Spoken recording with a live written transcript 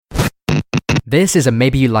This is a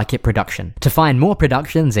Maybe You Like It production. To find more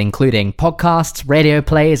productions, including podcasts, radio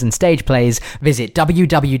plays, and stage plays, visit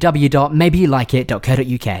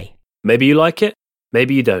www.maybeyouLikeIt.co.uk. Maybe you like it,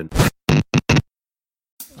 maybe you don't.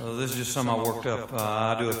 This is just something I worked up.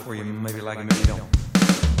 I'll do it for you. Maybe you like it, maybe you don't.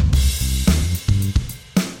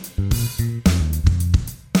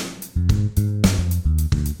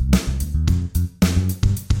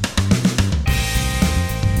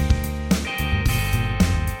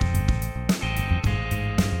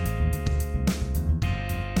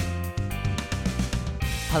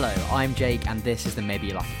 Hello, I'm Jake, and this is the Maybe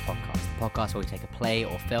You Like It podcast. The podcast where we take a play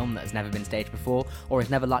or film that has never been staged before, or is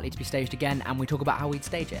never likely to be staged again, and we talk about how we'd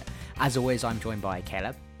stage it. As always, I'm joined by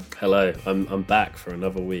Caleb. Hello, I'm back for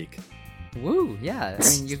another week. Woo, yeah. I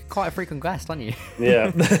mean, you're quite a frequent guest, aren't you?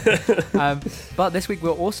 Yeah. But this week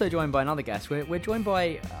we're also joined by another guest. We're joined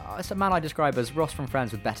by a man I describe as Ross from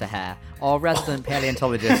Friends with better hair, our resident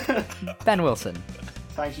paleontologist, Ben Wilson.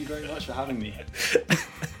 Thank you very much for having me.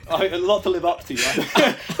 A lot to live up to.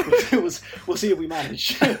 Right? We'll see if we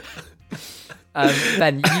manage.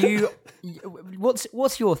 Ben,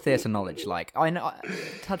 what's your theatre knowledge like? I know.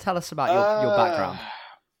 Tell us about your background.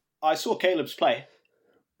 I saw Caleb's play.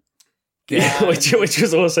 Yeah, which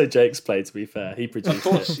was also Jake's play. To be fair, he produced of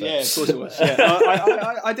course, it. Yeah, of course it was.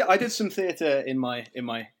 Yeah. I did some theatre in my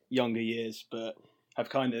younger years, but have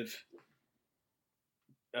kind of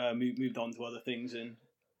moved on to other things in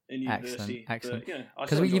university. Excellent.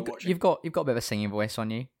 Because you've got a bit of a singing voice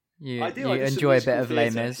on you. I do. You enjoy a bit of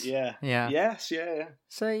Les Mis. Yeah. Yes. Yeah.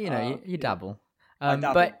 So you dabble. I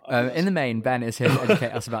dabble. But in the main, Ben is here to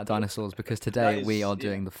educate us about dinosaurs because today we are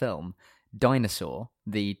doing the film Dinosaur,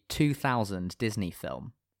 the 2000 Disney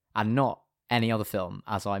film, and not any other film,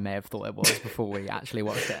 as I may have thought it was before we actually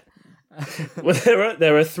watched it. Well,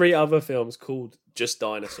 there are three other films called just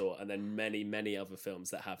Dinosaur, and then many other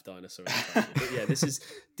films that have dinosaur in the title. But yeah, this is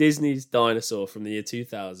Disney's Dinosaur from the year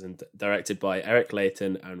 2000, directed by Eric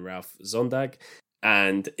Layton and Ralph Zondag.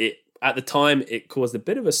 And at the time it caused a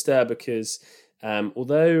bit of a stir because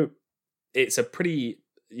although it's a pretty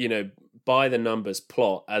by the numbers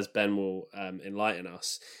plot, as Ben will enlighten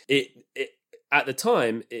us, it at the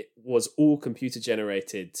time it was all computer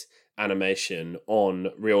generated animation on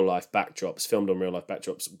real life backdrops, filmed on real life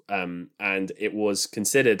backdrops, and it was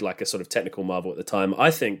considered like a sort of technical marvel at the time. I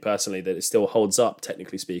think personally that it still holds up,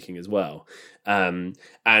 technically speaking, as well. And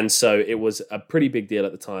so it was a pretty big deal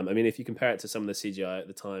at the time. I mean, if you compare it to some of the CGI at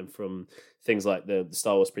the time from things like the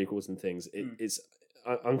Star Wars prequels and things, it's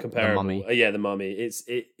uncomparable. The Mummy. The Mummy.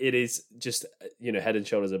 It is just head and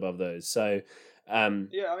shoulders above those. So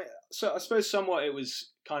so I suppose somewhat it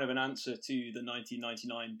was kind of an answer to the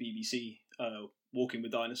 1999 BBC Walking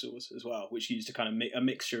with Dinosaurs as well, which used a kind of a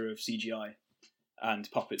mixture of CGI and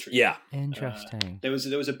puppetry. Yeah, interesting. There was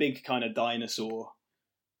a big kind of dinosaur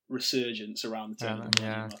resurgence around the turn of the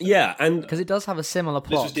millennium. Yeah, and because it does have a similar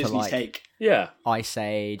plot this was Disney's take. Ice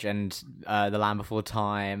Age and The Land Before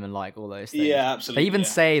Time and like all those things. Yeah, absolutely. They even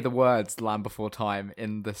say the words "The Land Before Time"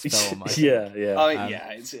 in this film. Yeah.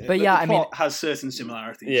 The plot has certain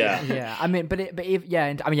similarities. Yeah. I mean,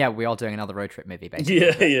 we are doing another road trip movie,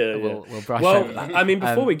 basically. Yeah. We'll brush over that. I mean,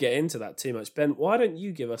 before we get into that too much, Ben, why don't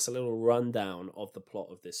you give us a little rundown of the plot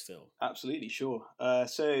of this film? Absolutely, sure.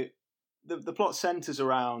 So the plot centers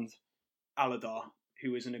around Aladar,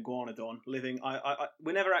 who is an iguanodon living.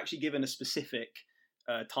 We're never actually given a specific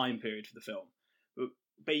time period for the film, but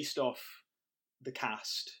based off the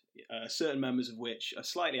cast, certain members of which are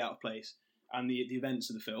slightly out of place, and the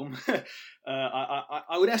events of the film,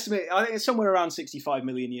 I would estimate. I think it's somewhere around 65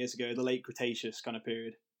 million years ago, the late Cretaceous kind of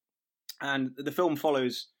period, and the film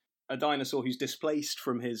follows a dinosaur who's displaced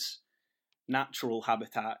from his natural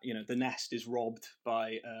habitat. The nest is robbed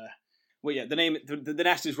by. The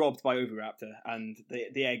nest is robbed by Oviraptor, and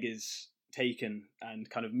the egg is taken and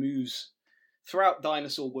kind of moves throughout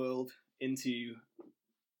dinosaur world into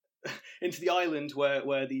the island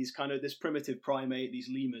where this primitive primate,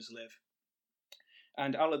 these lemurs, live.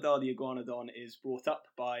 And Aladar the iguanodon is brought up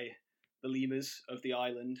by the lemurs of the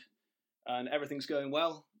island, and everything's going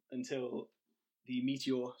well until the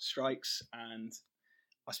meteor strikes, and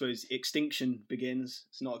I suppose extinction begins.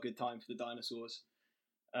 It's not a good time for the dinosaurs.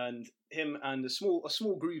 And him and a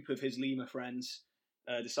small group of his lemur friends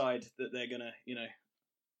decide that they're gonna,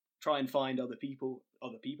 try and find other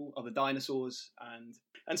dinosaurs, and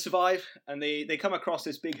survive. And they come across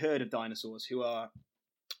this big herd of dinosaurs who are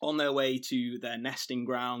on their way to their nesting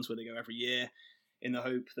grounds where they go every year, in the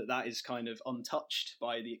hope that is kind of untouched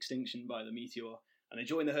by the extinction, by the meteor. And they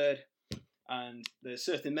join the herd, and there's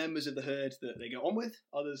certain members of the herd that they go on with,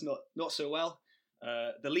 others not so well.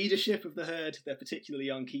 The leadership of the herd, they're particularly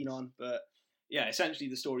unkeen on, but yeah, essentially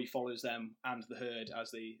the story follows them and the herd as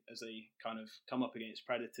they kind of come up against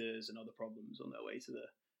predators and other problems on their way to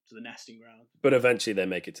the nesting ground. But eventually they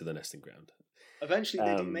make it to the nesting ground. Eventually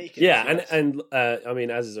they do make it. Yeah, yes. and I mean,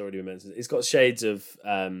 as has already been mentioned, it's got shades of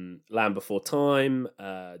Land Before Time,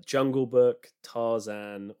 Jungle Book,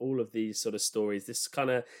 Tarzan, all of these sort of stories.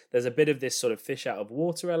 There's a bit of this sort of fish out of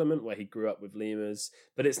water element where he grew up with lemurs,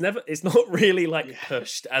 but it's not really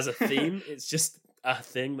pushed as a theme. It's just a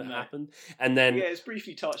thing that happened, and then it's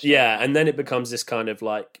briefly touched. And then it becomes this kind of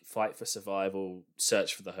like fight for survival,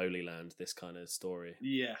 search for the Holy Land, this kind of story.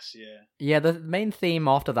 Yes, yeah. The main theme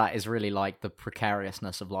after that is really like the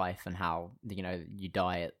precariousness of life and how you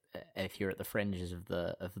die if you're at the fringes of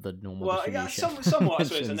the normal distribution. Somewhat I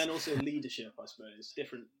suppose, and then also leadership. I suppose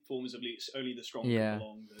different forms of only the strong come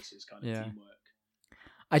along versus kind of teamwork.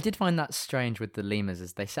 I did find that strange with the lemurs,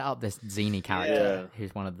 is they set up this Zini character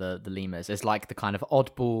who's one of the lemurs as like the kind of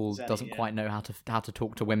oddball, Zenny, doesn't quite know how to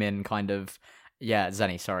talk to women kind of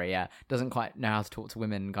Zenny, doesn't quite know how to talk to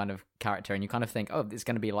women kind of character, and you kind of think, oh, it's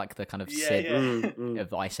going to be like the kind of Sid of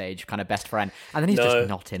the Ice Age kind of best friend, and then he's just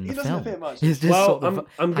not in the film. Appear much. He's just sort of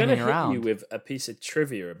I'm going to hit you with a piece of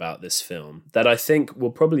trivia about this film that I think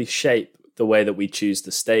will probably shape the way that we choose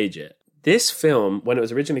to stage it. This film, when it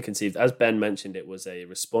was originally conceived, as Ben mentioned, it was a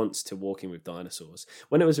response to Walking with Dinosaurs.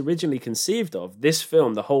 When it was originally conceived of, this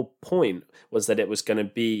film, the whole point was that it was going to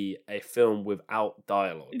be a film without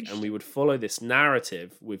dialogue. And we would follow this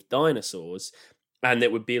narrative with dinosaurs, and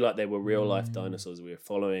it would be like they were real-life dinosaurs. We were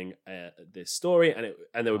following this story,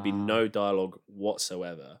 and there would be no dialogue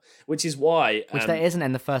whatsoever, which is why... Which there isn't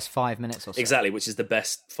in the first 5 minutes or so. Exactly, which is the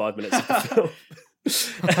best 5 minutes of the film.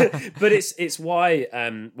 But it's why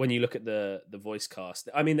when you look at the voice cast,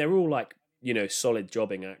 I mean, they're all like, solid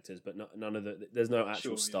jobbing actors, but none of there's no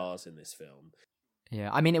actual stars in this film.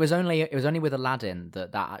 Yeah, I mean, it was only with Aladdin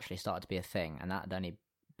that actually started to be a thing, and that had only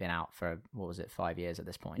been out for 5 years at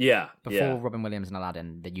this point. Yeah, before Robin Williams and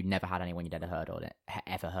Aladdin, that you never had anyone you'd ever heard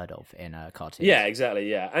of in a cartoon. Yeah, exactly.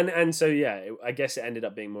 Yeah, and so I guess it ended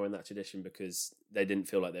up being more in that tradition because they didn't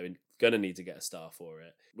feel like they were going to need to get a star for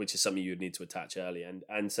it, which is something you would need to attach early.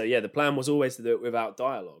 And so the plan was always to do it without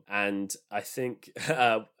dialogue. And I think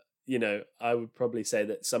I would probably say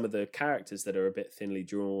that some of the characters that are a bit thinly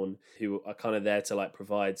drawn, who are kind of there to like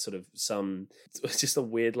provide sort of some just a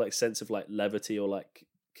weird like sense of like levity or like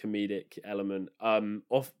comedic element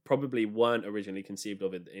probably weren't originally conceived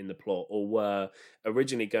of in the plot, or were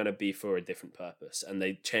originally going to be for a different purpose, and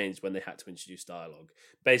they changed when they had to introduce dialogue,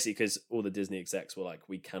 basically because all the Disney execs were like,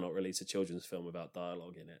 we cannot release a children's film without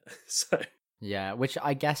dialogue in it. So which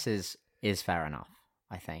I guess is fair enough.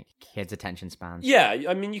 I think kids' attention spans. Yeah,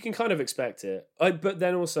 I mean, you can kind of expect it. But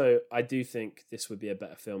then also, I do think this would be a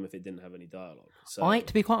better film if it didn't have any dialogue. So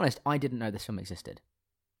to be quite honest, I didn't know this film existed.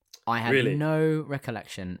 I had no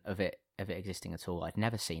recollection of it existing at all. I'd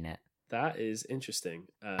never seen it. That is interesting.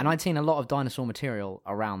 And I'd seen a lot of dinosaur material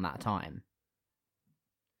around that time,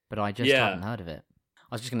 but I just hadn't heard of it.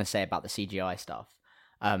 I was just going to say about the CGI stuff.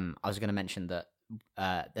 I was going to mention that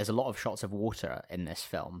there's a lot of shots of water in this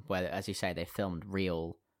film where, as you say, they filmed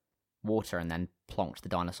real water and then plonked the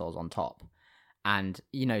dinosaurs on top. And,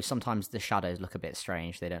 sometimes the shadows look a bit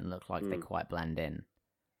strange. They don't look like they quite blend in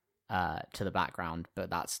to the background, but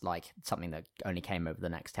that's like something that only came over the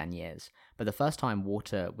next 10 years. But the first time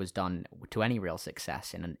water was done to any real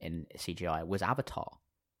success in CGI was Avatar,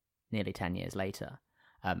 nearly 10 years later.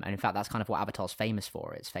 And in fact, that's kind of what Avatar's famous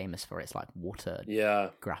for. It's famous for its like water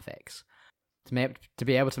graphics. To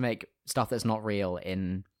be able to make stuff that's not real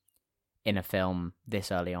in a film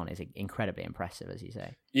this early on is incredibly impressive, as you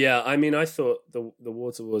say. Yeah, I mean, I thought the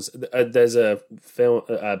water was... There's a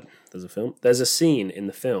scene in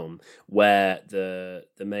the film where the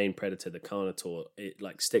main predator, the Carnotaur, it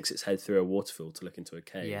like sticks its head through a waterfall to look into a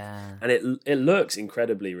cave. Yeah. And it looks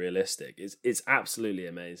incredibly realistic. It's absolutely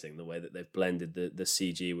amazing the way that they've blended the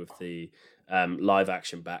CG with the live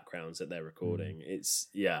action backgrounds that they're recording. It's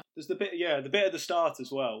There's the bit at the start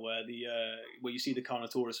as well where where you see the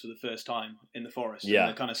Carnotaurus for the first time in the forest. And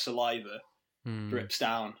the kind of saliva drips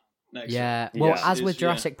down next to it. Well, as with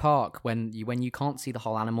Jurassic Park, when you can't see the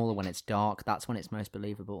whole animal or when it's dark, that's when it's most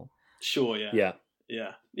believable. Sure, yeah.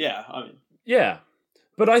 I mean,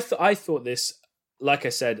 but I thought this, like I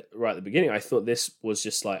said right at the beginning, I thought this was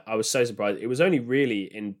just like, I was so surprised. It was only really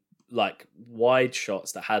in like wide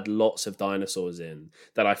shots that had lots of dinosaurs in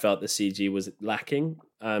that I felt the CG was lacking.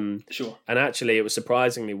 Sure. And actually it was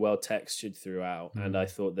surprisingly well textured throughout, and I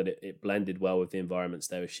thought that it blended well with the environments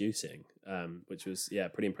they were shooting, which was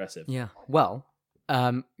pretty impressive. Yeah. Well,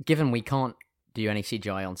 given we can't do any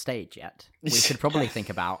CGI on stage yet, we could probably think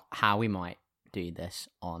about how we might do this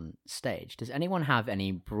on stage. Does anyone have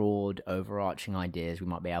any broad, overarching ideas we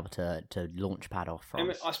might be able to launch pad off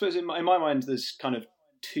from? I suppose in my mind, there's kind of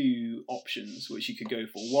two options which you could go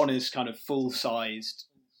for. One is kind of full-sized,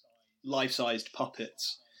 life-sized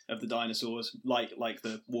puppets of the dinosaurs, like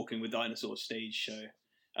the Walking with Dinosaurs stage show,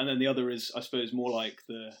 and then the other is, I suppose, more like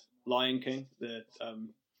the Lion King, the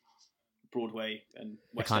Broadway and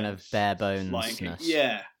West the kind End of bare Lion King. bonesness.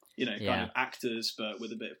 Yeah, kind of actors, but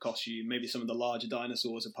with a bit of costume. Maybe some of the larger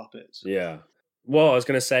dinosaurs are puppets. Yeah. Well, I was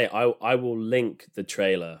going to say, I will link the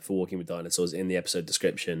trailer for Walking with Dinosaurs in the episode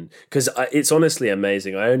description, because it's honestly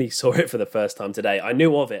amazing. I only saw it for the first time today. I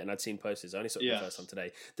knew of it and I'd seen posters. I only saw it for the first time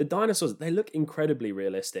today. The dinosaurs, they look incredibly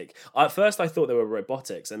realistic. At first I thought they were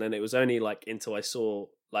robotics, and then it was only like until I saw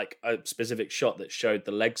like a specific shot that showed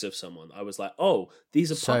the legs of someone. I was like, oh,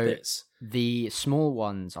 these are puppets. The small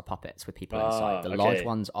ones are puppets with people inside. The large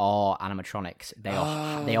ones are animatronics. They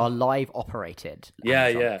are live operated.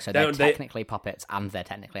 Yeah. So they're technically puppets and they're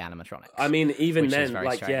technically animatronics. I mean, even then,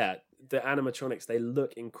 strange. the animatronics, they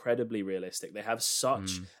look incredibly realistic. They have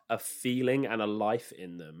such a feeling and a life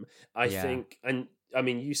in them. I think, and I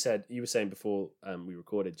mean, you were saying before we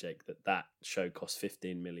recorded, Jake, that show cost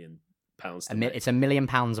 £15 million. It's £1 million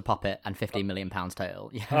a puppet and £15 million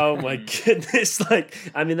total. Yeah. Oh my goodness! Like,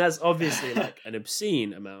 I mean, that's obviously like an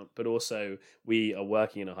obscene amount, but also we are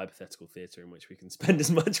working in a hypothetical theatre in which we can spend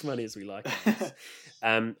as much money as we like.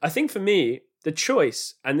 I think for me, the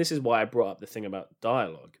choice, and this is why I brought up the thing about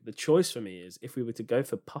dialogue. The choice for me is, if we were to go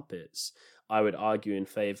for puppets, I would argue in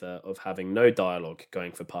favour of having no dialogue,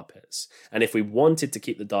 going for puppets. And if we wanted to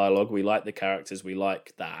keep the dialogue, we like the characters, we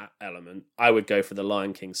like that element, I would go for the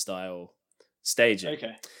Lion King style staging.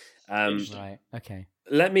 Okay. Right. Okay.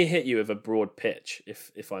 Let me hit you with a broad pitch,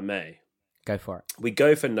 if I may. Go for it. We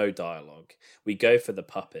go for no dialogue. We go for the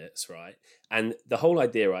puppets, right? And the whole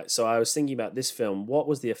idea, right? So I was thinking about this film. What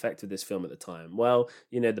was the effect of this film at the time? Well,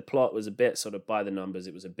 the plot was a bit sort of by the numbers.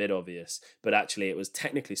 It was a bit obvious, but actually it was,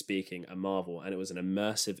 technically speaking, a marvel, and it was an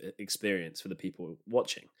immersive experience for the people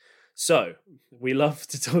watching. So we love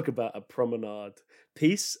to talk about a promenade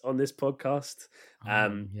piece on this podcast.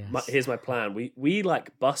 Yes. Here's my plan. We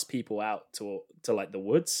like bus people out to like the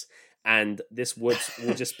woods, and this woods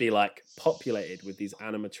will just be like populated with these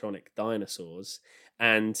animatronic dinosaurs,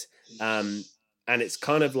 and it's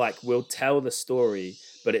kind of like, we'll tell the story,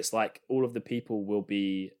 but it's like all of the people will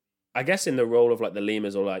be, I guess, in the role of like the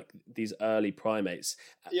lemurs or like these early primates.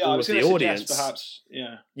 Yeah, all I was of going the to audience, suggest perhaps.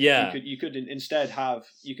 Yeah. You could instead have,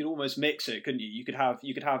 you could almost mix it, couldn't you? You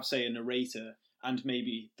could have say a narrator and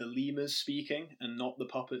maybe the lemurs speaking and not the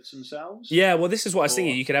puppets themselves. Yeah, well, this is what I was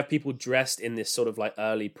thinking. You could have people dressed in this sort of like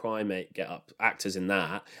early primate get-up, actors in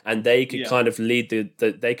that, and they could kind of lead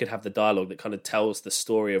they could have the dialogue that kind of tells the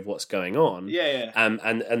story of what's going on. Yeah.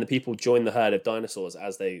 And the people join the herd of dinosaurs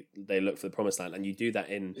as they look for the promised land, and you do that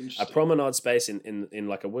in a promenade space in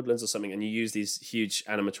like a woodlands or something, and you use these huge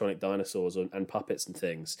animatronic dinosaurs and puppets and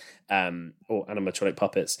things, or animatronic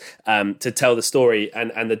puppets, to tell the story,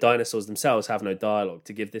 and the dinosaurs themselves have no dialogue,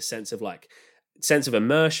 to give this sense of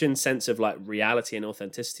immersion, sense of like reality and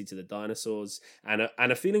authenticity to the dinosaurs, and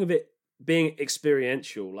a feeling of it being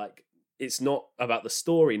experiential. Like, it's not about the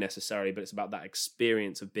story necessarily, but it's about that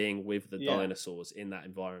experience of being with the dinosaurs in that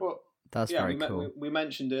environment. Well, that's very cool. We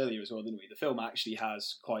mentioned earlier as well, didn't we? The film actually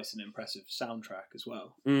has quite an impressive soundtrack as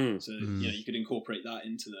well. So you could incorporate that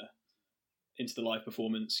into the live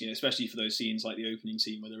performance, especially for those scenes like the opening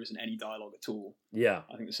scene where there isn't any dialogue at all. Yeah,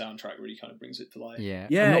 I think the soundtrack really kind of brings it to life. Yeah.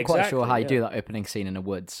 I'm not quite sure how you do that opening scene in the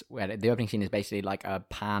woods, where the opening scene is basically like a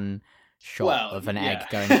pan shot of an egg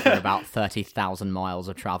going through about 30,000 miles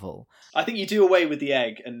of travel. I think you do away with the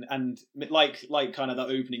egg, and like kind of that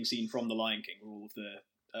opening scene from The Lion King, where all of the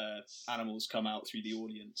animals come out through the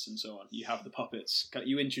audience and so on. You have the puppets.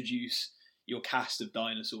 You introduce your cast of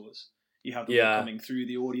dinosaurs. You have them coming through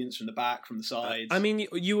the audience from the back, from the sides. I mean,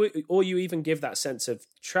 you even give that sense of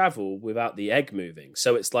travel without the egg moving.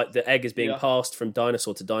 So it's like the egg is being passed from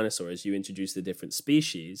dinosaur to dinosaur as you introduce the different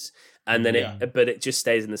species, and then it just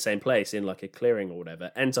stays in the same place in like a clearing or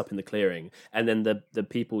whatever. Ends up in the clearing, and then the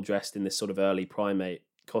people dressed in this sort of early primate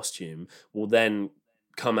costume will then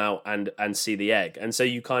come out and see the egg, and so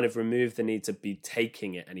you kind of remove the need to be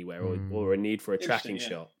taking it anywhere or a need for a tracking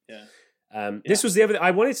shot. This was the other thing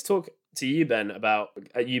I wanted to talk to you, Ben, about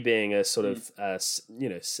you being a sort of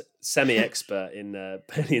semi-expert in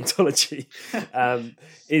paleontology.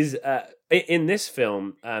 Is in this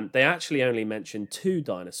film they actually only mention two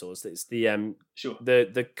dinosaurs. It's the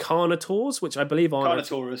carnivores, which I believe aren't.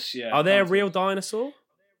 Carnotaurus, Are they a real dinosaur?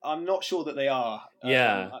 I'm not sure that they are.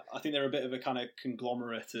 Yeah. I think they're a bit of a kind of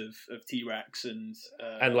conglomerate of T-Rex and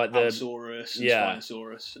like the Allosaurus and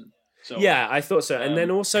Spinosaurus and so on. Yeah, I thought so. And then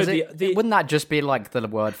also wouldn't that just be like the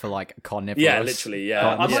word for like carnivorous? Yeah, literally,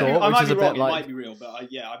 yeah. Dinosaur, I might be a wrong. bit It like... might be real, but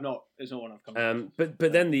I've not. There's no one I've come.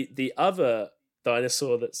 But then the other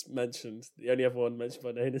dinosaur that's mentioned, the only other one mentioned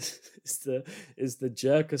by name is the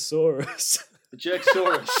Jerkosaurus. The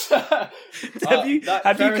Jerkosaurus.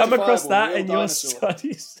 have you come across that in your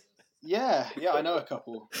studies? Yeah, I know a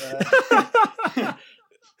couple.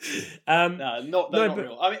 Not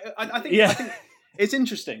real. I mean, I think it's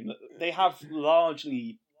interesting that they have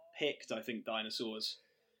largely picked, I think, dinosaurs.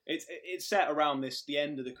 It's set around the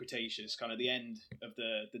end of the Cretaceous, kind of the end of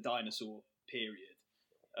the dinosaur period,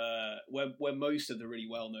 where most of the really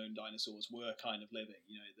well-known dinosaurs were kind of living.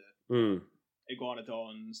 You know, the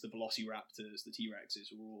iguanodons, the velociraptors, the T-Rexes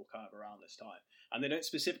were all kind of around this time, and they don't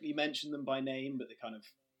specifically mention them by name, but they kind of.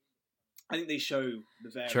 I think they show the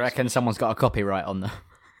various. Do you reckon someone's got a copyright on them?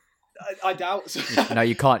 I doubt so. No,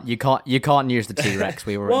 you can't use the T-Rex.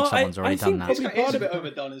 Someone's already done that. It's a bit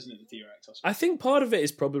overdone, isn't it, the T-Rex? I think part of it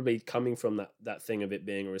is probably coming from that thing of it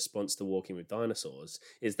being a response to Walking with Dinosaurs.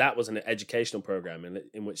 Is that was an educational program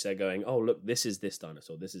in which they're going, oh look, this is this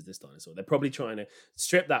dinosaur, this is this dinosaur. They're probably trying to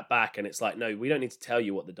strip that back, and it's like, no, we don't need to tell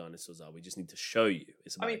you what the dinosaurs are. We just need to show you.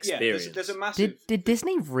 It's about experience. There's a massive. Did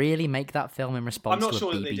Disney really make that film in response to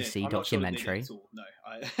a BBC documentary? No.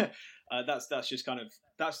 That's just kind of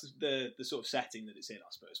the sort of setting that it's in,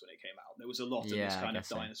 I suppose. When it came out, there was a lot of this kind of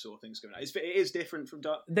dinosaur things going on. It is different from.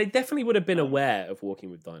 They definitely would have been aware of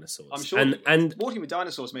Walking with Dinosaurs. I'm sure. And Walking with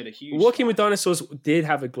Dinosaurs made a huge. Walking with Dinosaurs did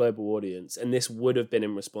have a global audience, and this would have been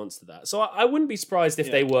in response to that. So I wouldn't be surprised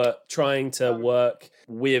if they were trying to work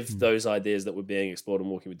with those ideas that were being explored in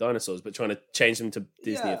Walking with Dinosaurs, but trying to change them to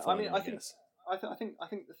Disney. I think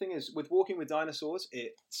the thing is with Walking with Dinosaurs,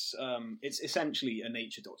 it's essentially a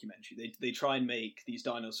nature documentary. They try and make these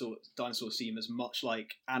dinosaurs seem as much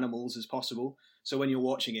like animals as possible. So when you're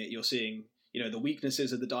watching it, you're seeing the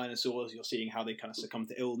weaknesses of the dinosaurs. You're seeing how they kind of succumb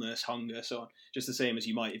to illness, hunger, so on. Just the same as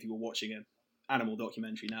you might if you were watching an animal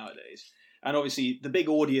documentary nowadays. And obviously, the big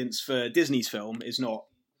audience for Disney's film is not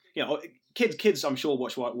kids. I'm sure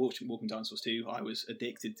watch Walking Dinosaurs too. I was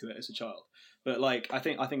addicted to it as a child. But I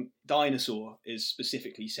think Dinosaur is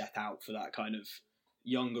specifically set out for that kind of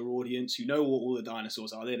younger audience who know what all the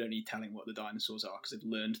dinosaurs are. They don't need telling what the dinosaurs are because they've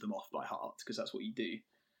learned them off by heart, because that's what you do.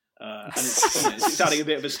 And it's adding a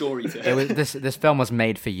bit of a story to it. This film was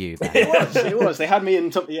made for you. It was. They had me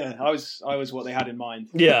in. I was what they had in mind.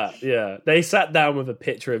 Yeah. They sat down with a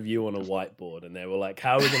picture of you on a whiteboard, and they were like,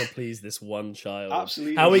 "How are we going to please this one child?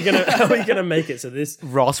 Absolutely. How are we going to make it so this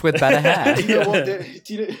Ross with better hair?" Do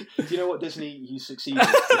you know what Disney you succeeded?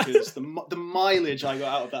 Because the mileage I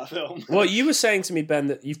got out of that film. Well, you were saying to me, Ben,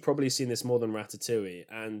 that you've probably seen this more than Ratatouille,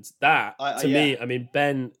 and that to me, I mean,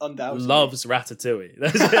 Ben loves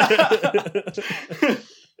Ratatouille.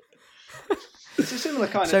 It's a similar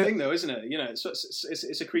kind of thing, though, isn't it?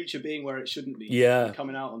 It's a creature being where it shouldn't be. Yeah,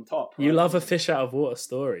 coming out on top. Right? You love a fish out of water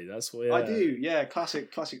story. That's what I do. Yeah,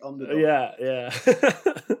 classic underdog. Yeah.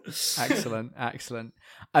 Excellent.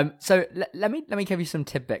 So let me give you some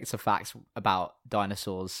tidbits of facts about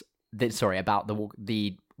dinosaurs. About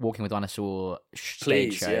the Walking with Dinosaur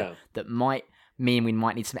stage show that might mean we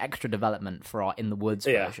might need some extra development for our In the Woods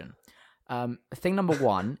version. Thing number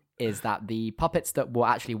one is that the puppets that were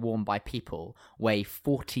actually worn by people weigh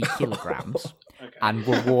 40 kilograms and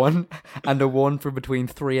are worn for between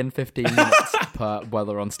 3 and 15 minutes while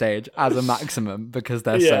they're on stage as a maximum because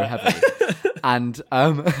they're so heavy. And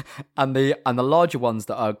the larger ones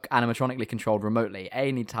that are animatronically controlled remotely,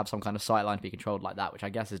 A, need to have some kind of sightline to be controlled like that, which I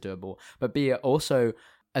guess is doable, but B, also,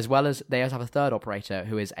 as well as they also have a third operator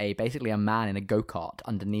who is basically a man in a go-kart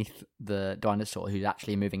underneath the dinosaur who's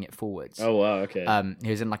actually moving it forwards. Oh, wow, okay.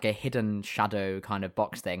 Who's in like a hidden shadow kind of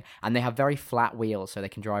box thing. And they have very flat wheels so they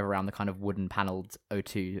can drive around the kind of wooden panelled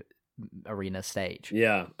O2 arena stage.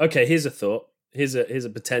 Yeah. Okay, here's a thought. Here's a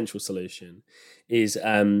potential solution. Is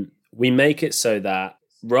we make it so that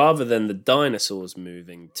rather than the dinosaurs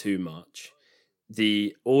moving too much,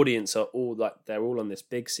 the audience are all they're all on this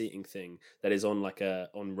big seating thing that is on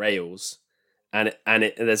on rails, and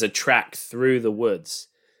there's a track through the woods,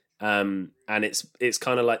 and it's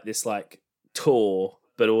kind of like this tour,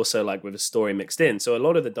 but also with a story mixed in. So a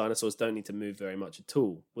lot of the dinosaurs don't need to move very much at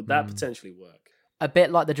all. Would that potentially work? A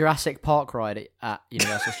bit like the Jurassic Park ride at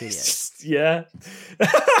Universal Studios. Yeah.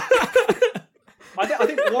 I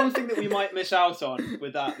think one thing that we might miss out on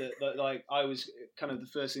with that I was kind of the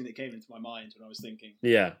first thing that came into my mind when I was thinking,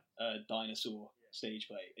 yeah, dinosaur stage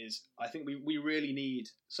play is I think we really need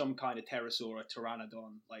some kind of pterosaur, a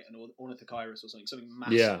pteranodon, like an ornithopterus or something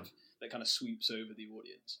massive that kind of swoops over the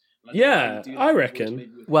audience. Yeah, I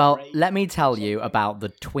reckon. Well, let me tell you about the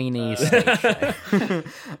Tweenies stage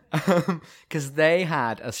show. Because they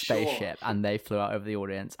had a spaceship and they flew out over the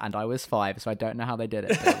audience, and I was 5, so I don't know how they did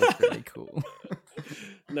it, but it was really cool.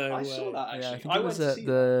 No I way. saw that actually. Yeah, I think it was at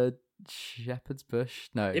the Shepherd's Bush.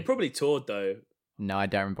 No, It probably toured though. no, I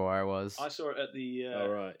don't remember where I was. I saw it at the All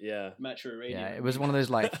right, yeah. Metro Radio. Yeah, it was one of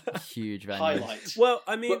those like huge venues. highlights. Well,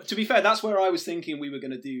 I mean, But to be fair, that's where I was thinking we were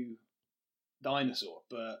going to do Dinosaur,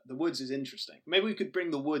 but the Woods is interesting. Maybe we could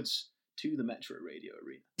bring the Woods to the Metro Radio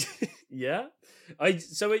Arena. yeah.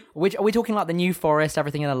 Which are we talking like the New Forest,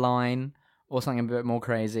 everything in a line, or something a bit more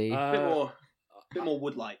crazy? A bit more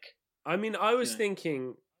wood-like. I mean, I was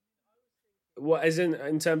thinking, what as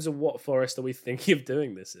in terms of what forest are we thinking of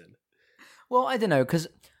doing this in? Well, I don't know, because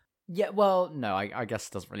no, I guess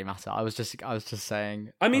it doesn't really matter. I was just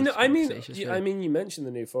saying. I mean, you mentioned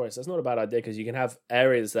the New Forest. That's not a bad idea because you can have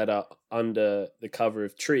areas that are under the cover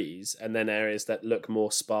of trees, and then areas that look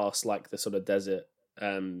more sparse, like the sort of desert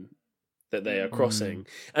that they are crossing.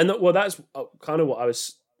 And that's kind of what I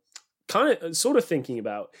was sort of thinking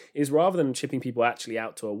about is rather than shipping people actually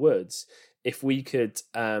out to a woods, if we could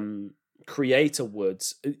create a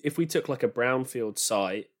woods, if we took like a brownfield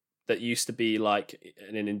site that used to be like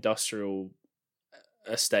in an industrial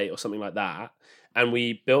estate or something like that, and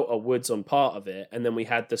we built a woods on part of it, and then we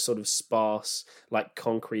had the sort of sparse, like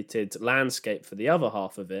concreted landscape for the other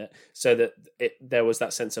half of it, so that there was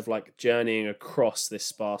that sense of like journeying across this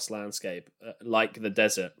sparse landscape, like the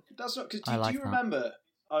desert. That's not because do you remember?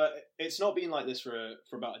 It's not been like this for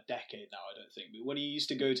about a decade now, I don't think. But when you used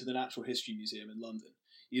to go to the Natural History Museum in London,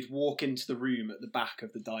 you'd walk into the room at the back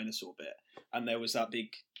of the dinosaur bit, and there was that big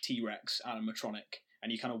T-Rex animatronic,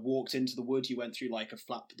 and you kind of walked into the wood. You went through like a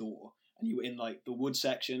flap door, and you were in like the wood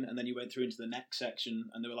section, and then you went through into the next section,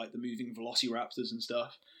 and there were like the moving velociraptors and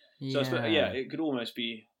stuff. Yeah. So it could almost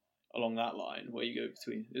be along that line where you go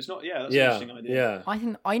between. It's not. Yeah, that's an interesting idea. Yeah, I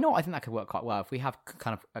think that could work quite well if we have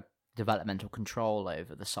kind of a developmental control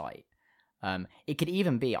over the site. It could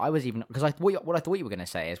even be. Because what I thought you were going to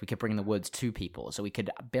say is we could bring the woods to people, so we could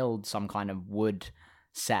build some kind of wood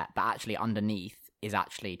set, but actually underneath is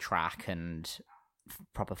actually track and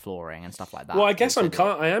proper flooring and stuff like that. Well, I guess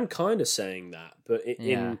I am kind of saying that, but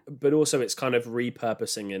but also it's kind of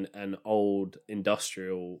repurposing an old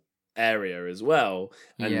industrial area as well,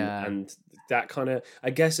 and that kind of,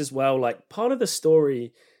 I guess as well, like part of the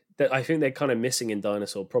story that I think they're kind of missing in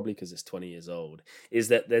Dinosaur, probably because it's 20 years old, is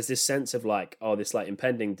that there's this sense of like, this like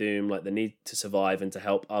impending doom, like the need to survive and to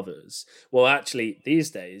help others. Well, actually,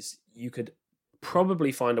 these days, you could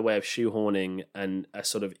probably find a way of shoehorning a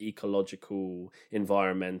sort of ecological,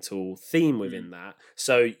 environmental theme within that.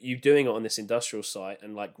 So you doing it on this industrial site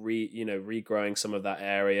and like regrowing some of that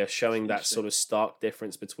area, showing that sort of stark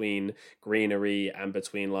difference between greenery and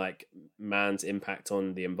between like man's impact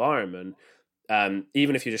on the environment.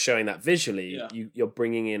 Even if you're just showing that visually, you're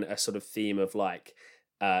bringing in a sort of theme of like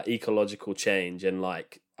ecological change, and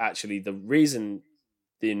like actually the reason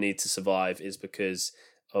you need to survive is because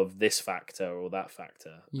of this factor or that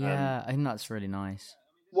factor. Yeah, I think that's really nice.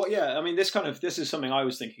 Well, yeah, I mean, this is something I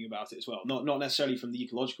was thinking about it as well. Not necessarily from the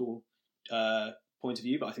ecological point of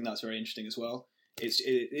view, but I think that's very interesting as well. It's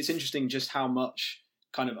interesting just how much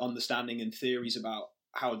kind of understanding and theories about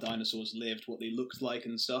how dinosaurs lived, what they looked like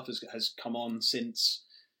and stuff has come on since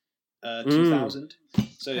 2000.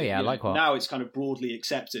 So now it's kind of broadly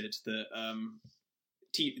accepted that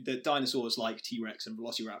that dinosaurs like T-Rex and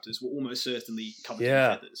Velociraptors were almost certainly covered in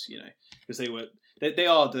feathers, because they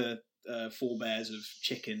are the forebears of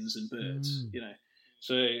chickens and birds,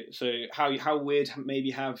 So how weird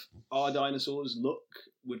maybe have our dinosaurs look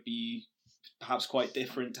would be perhaps quite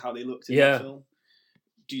different to how they looked in that film,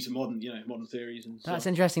 due to modern theories and stuff. That's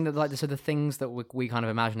interesting that so the things that we kind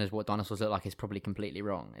of imagine as what dinosaurs look like is probably completely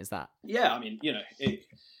wrong. Is that? Yeah, I mean,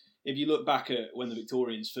 if you look back at when the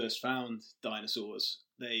Victorians first found dinosaurs,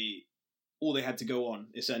 all they had to go on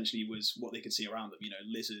essentially was what they could see around them,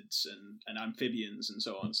 lizards and amphibians and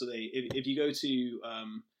so on. So if you go to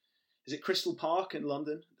is it Crystal Park in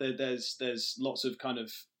London? There's lots of kind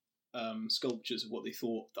of sculptures of what they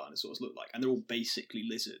thought dinosaurs looked like, and they're all basically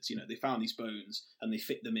lizards. They found these bones and they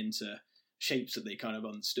fit them into shapes that they kind of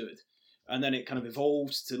understood, and then it kind of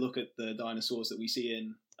evolved to look at the dinosaurs that we see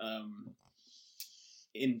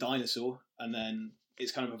in Dinosaur, and then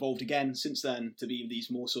it's kind of evolved again since then to be these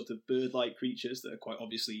more sort of bird-like creatures that are quite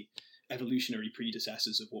obviously evolutionary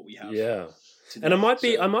predecessors of what we have. Yeah, today. And I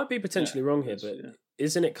might be potentially wrong here, but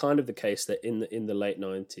isn't it kind of the case that in the late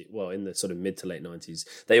 90s, well, in the sort of mid to late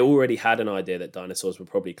 90s, they already had an idea that dinosaurs were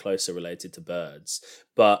probably closer related to birds,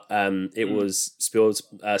 but it was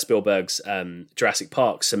Spielberg's Jurassic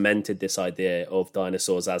Park cemented this idea of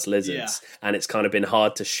dinosaurs as lizards, and it's kind of been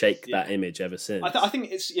hard to shake that image ever since. I think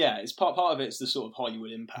it's part of it. It's the sort of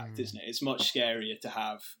Hollywood impact, isn't it? It's much scarier to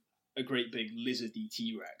have a great big lizardy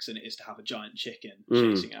T-Rex than it is to have a giant chicken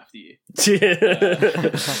chasing after you.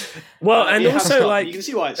 Well, and also like you can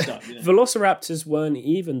see why it's stuck. Velociraptors weren't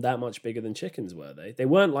even that much bigger than chickens, were they? They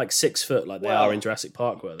weren't like 6 foot like they are in Jurassic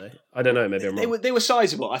Park, were they? I don't know. Maybe I'm wrong. They were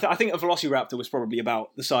sizable. I think a Velociraptor was probably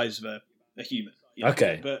about the size of a human.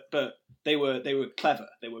 Okay, but they were clever.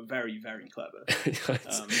 They were very, very clever.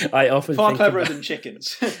 I often far think cleverer than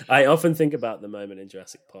chickens. I often think about the moment in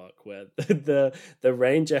Jurassic Park where the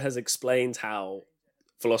ranger has explained how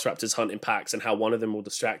velociraptors hunt in packs and how one of them will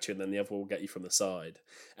distract you and then the other will get you from the side.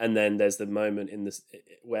 And then there's the moment in this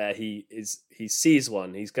where he sees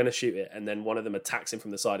one, he's going to shoot it, and then one of them attacks him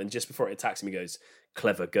from the side, and just before it attacks him, he goes,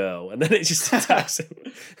 "Clever girl," and then it just attacks him.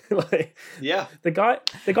 Like, the guy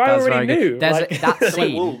already knew. There's that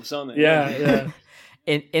scene. Like wolves, aren't they? Yeah.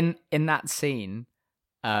 In that scene,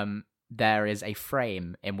 there is a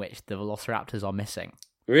frame in which the velociraptors are missing.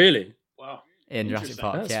 Really? Wow. In Jurassic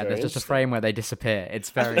Park, That's there's just a frame where they disappear. It's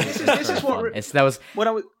very.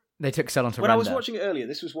 They took so long to when render. I was watching it earlier,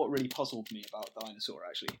 this was what really puzzled me about Dinosaur,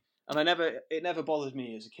 actually, and it never bothered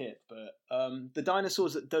me as a kid. But the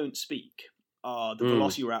dinosaurs that don't speak are the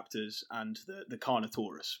Velociraptors and the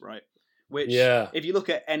Carnotaurus, right? Which, if you look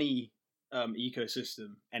at any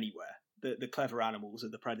ecosystem anywhere, the clever animals are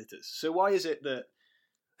the predators. So why is it that?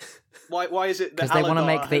 Why is it that because they want to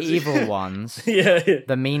make the evil ones,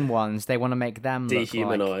 the mean ones, they want to make them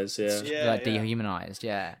dehumanized, dehumanized,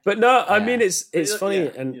 But no, I mean it's funny,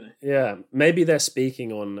 and maybe they're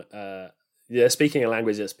speaking on speaking a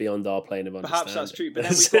language that's beyond our plane of understanding. Perhaps that's true, but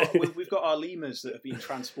then we've got our lemurs that have been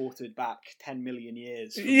transported back 10 million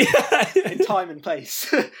years in time and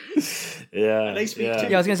place. And they speak too.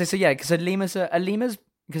 Yeah, I was going to say because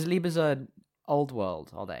lemurs are old world,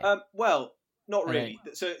 are they? Well. Not really.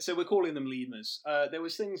 So we're calling them lemurs. There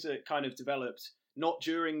was things that kind of developed not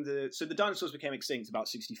during so the dinosaurs became extinct about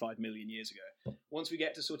 65 million years ago. Once we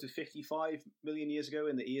get to sort of 55 million years ago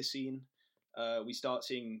in the Eocene, we start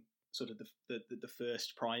seeing sort of the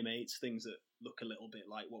first primates, things that look a little bit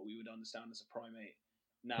like what we would understand as a primate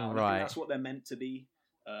now. Right. I think that's what they're meant to be.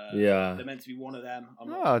 They're meant to be one of them.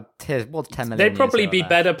 What's 10 million? They'd probably be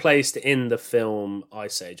better placed in the film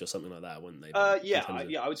Ice Age or something like that, wouldn't they?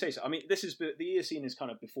 I would say so. I mean, the Eocene is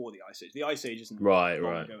kind of before the Ice Age. The Ice Age isn't long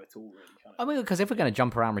ago at all, really. I mean, because if we're going to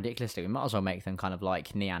jump around ridiculously, we might as well make them kind of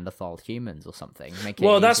like Neanderthal humans or something.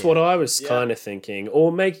 That's what I was kind of thinking,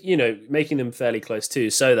 or making them fairly close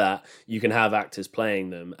too, so that you can have actors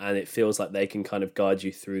playing them, and it feels like they can kind of guide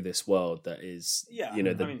you through this world that is,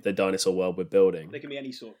 the dinosaur world we're building. They can be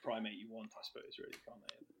any sort of primate you want, I suppose, really, can't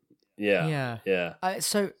they? Yeah.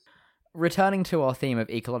 So, returning to our theme of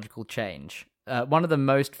ecological change, one of the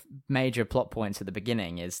most major plot points at the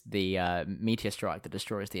beginning is the meteor strike that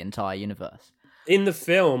destroys the entire universe. In the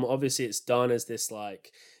film, obviously, it's done as this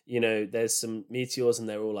there's some meteors and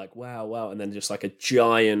they're all like, wow, and then just like a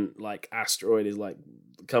giant asteroid is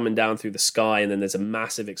coming down through the sky, and then there's a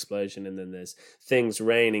massive explosion, and then there's things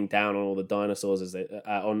raining down on all the dinosaurs as they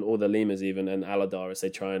on all the lemurs even, and Aladar as they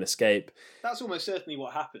try and escape. That's almost certainly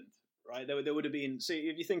what happened, right? There would have been. See,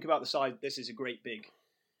 if you think about the size, this is a great big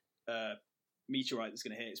meteorite that's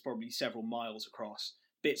going to hit. It's probably several miles across.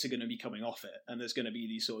 Bits are going to be coming off it, and there's going to be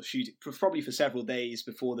these sort of shooting probably for several days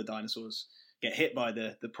before the dinosaurs get hit by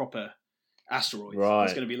the proper asteroids. Right.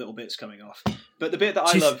 There's going to be little bits coming off. But the bit that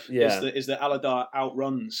I love is that Aladar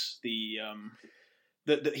outruns the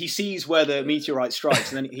he sees where the meteorite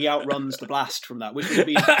strikes, and then he outruns the blast from that, which would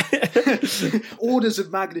be orders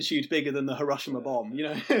of magnitude bigger than the Hiroshima bomb,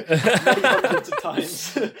 many hundreds of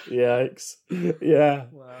times. Yikes! Yeah.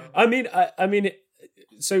 Wow. I mean.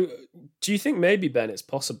 So, do you think maybe, Ben, it's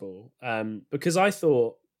possible? Because I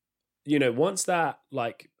thought, once that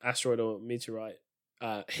asteroid or meteorite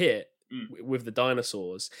hit with the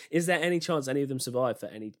dinosaurs, is there any chance any of them survive for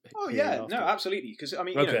any? Oh yeah, no, absolutely. Because I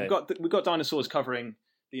mean, we've got dinosaurs covering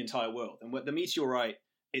the entire world, and the meteorite,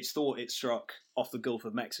 it's thought it struck off the Gulf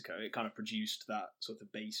of Mexico. It kind of produced that sort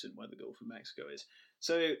of basin where the Gulf of Mexico is.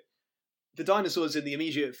 So, the dinosaurs in the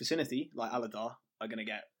immediate vicinity, like Aladar, are going to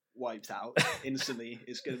get wiped out instantly.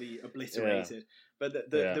 It's going to be obliterated. But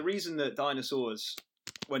the reason that dinosaurs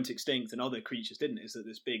went extinct and other creatures didn't is that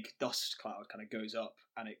this big dust cloud kind of goes up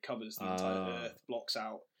and it covers the entire Earth, blocks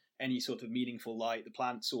out any sort of meaningful light. The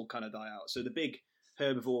plants all kind of die out. So the big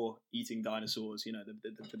herbivore eating dinosaurs, you know,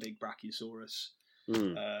 the big Brachiosaurus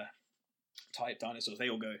type dinosaurs, they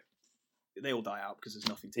all die out because there's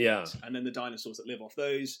nothing to eat. And then the dinosaurs that live off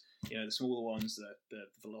those, you know, the smaller ones, the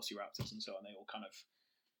velociraptors and so on, they all kind of,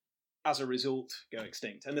 as a result, go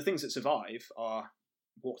extinct. And the things that survive are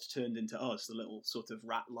what turned into us, the little sort of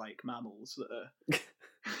rat-like mammals that are,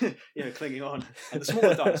 you know, clinging on. And the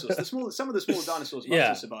smaller dinosaurs, some of the smaller dinosaurs must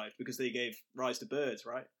have survived because they gave rise to birds,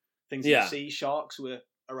 right? Things in the sea, sharks were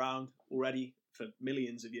around already for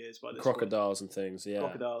millions of years by this crocodiles point. And things,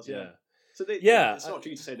 crocodiles, So it's not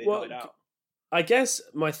true to say they died out. I guess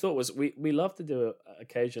my thought was we love to do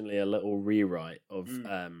occasionally a little rewrite of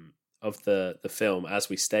the film as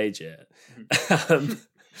we stage it.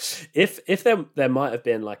 If there might have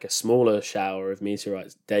been like a smaller shower of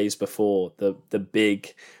meteorites days before the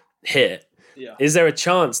big hit, is there a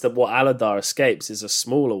chance that what Aladar escapes is a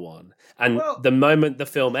smaller one? And the moment the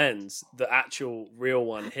film ends, the actual real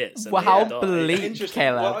one hits. And how bleak,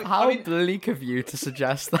 Caleb! How bleak of you to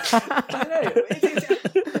suggest that. I know.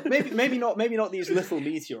 Maybe not these little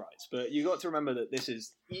meteorites, but you got to remember that this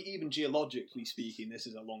is, even geologically speaking, this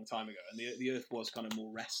is a long time ago, and the Earth was kind of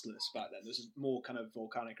more restless back then. There's more kind of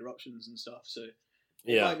volcanic eruptions and stuff, so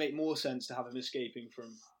it might make more sense to have him escaping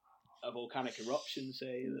from a volcanic eruption,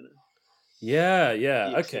 say. Than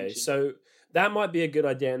Okay, so that might be a good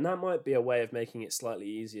idea, and that might be a way of making it slightly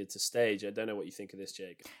easier to stage. I don't know what you think of this,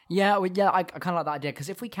 Jake. I kind of like that idea, because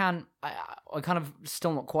if we can, I'm kind of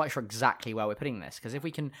still not quite sure exactly where we're putting this, because if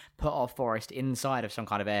we can put our forest inside of some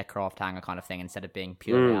kind of aircraft hangar kind of thing instead of being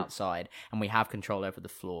purely outside, and we have control over the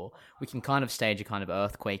floor, we can kind of stage a kind of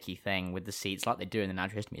earthquakey thing with the seats, like they do in the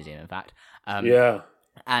Natural History Museum, in fact.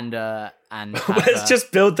 And let's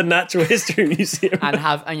just build the Natural History Museum and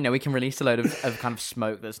have, you know, we can release a load of kind of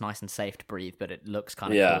smoke that's nice and safe to breathe, but it looks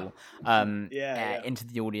kind of cool into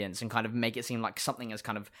the audience, and kind of make it seem like something has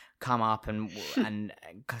kind of come up and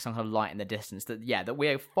some kind of light in the distance that we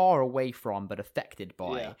are far away from but affected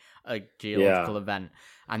by a geological event.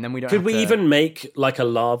 And then we don't. Could we even make like a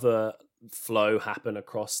lava flow happen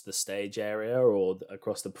across the stage area or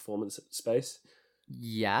across the performance space?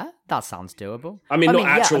 Yeah, that sounds doable. I mean,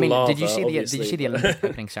 actual lava. Did you see the Olympic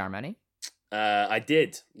opening ceremony? I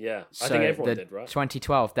did. Yeah, I think everyone did. Right.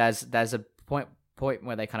 2012. There's a point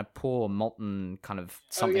where they kind of pour molten kind of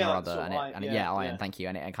something or other, iron. Thank you,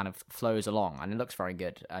 and it kind of flows along, and it looks very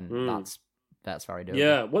good, and that's very doable.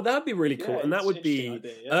 Yeah, well, that'd be really cool, and that would be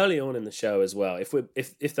early on in the show as well.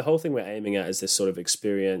 If the whole thing we're aiming at is this sort of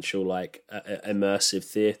experiential, like immersive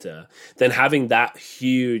theater, then having that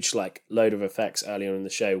huge like load of effects early on in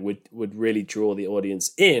the show would really draw the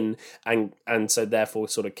audience in, and so therefore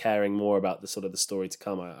sort of caring more about the sort of the story to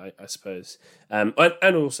come. I suppose, and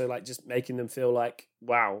also like just making them feel like,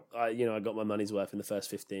 wow, I got my money's worth in the first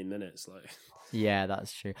 15 minutes, like. Yeah,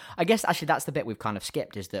 that's true. I guess actually that's the bit we've kind of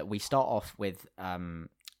skipped, is that we start off with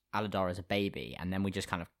Aladar as a baby, and then we just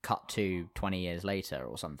kind of cut to 20 years later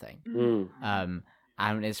or something.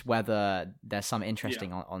 And it's whether there's some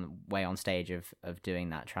interesting on way on stage of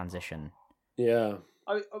doing that transition. Yeah.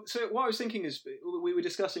 So what I was thinking is, we were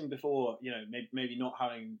discussing before, you know, maybe not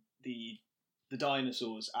having the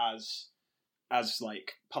dinosaurs as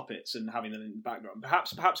like puppets and having them in the background.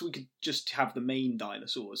 Perhaps we could just have the main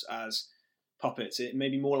dinosaurs as puppets. It may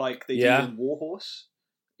be more like they do in Warhorse,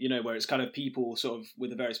 you know, where it's kind of people sort of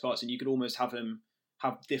with the various parts, and you could almost have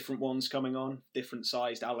different ones coming on, different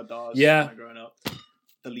sized Aladars growing up.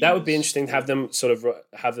 That would be interesting to have them sort of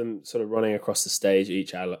running across the stage,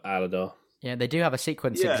 each Aladar. Yeah, they do have a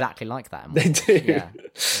sequence exactly like that. They do. Yeah,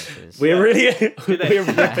 we're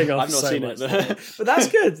ripping off. I've not seen it, but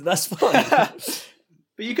that's good. That's fun.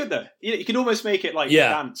 But you could though. You could almost make it like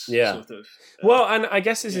dance, sort of. Well, and I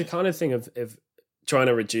guess it's a kind of thing of trying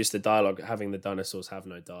to reduce the dialogue, having the dinosaurs have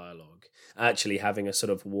no dialogue. Actually, having a sort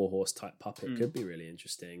of Warhorse type puppet could be really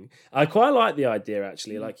interesting. I quite like the idea,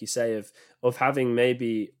 actually, like you say, of having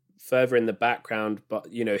maybe further in the background,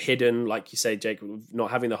 but you know, hidden, like you say, Jake,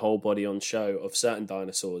 not having the whole body on show of certain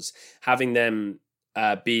dinosaurs, having them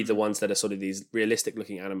be the ones that are sort of these realistic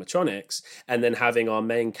looking animatronics, and then having our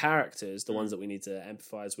main characters, the ones that we need to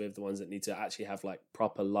empathize with, the ones that need to actually have like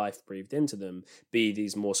proper life breathed into them, be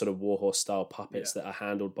these more sort of Warhorse style puppets that are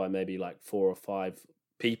handled by maybe like 4 or 5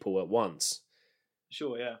 people at once.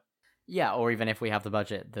 Sure, yeah. Yeah, or even if we have the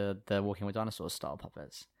budget, the Walking with Dinosaurs style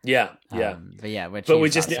puppets. Yeah. But we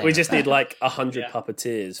just need like 100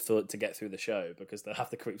 puppeteers to get through the show, because they'll have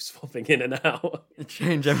to keep swapping in and out.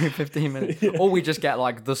 Change every 15 minutes. Or we just get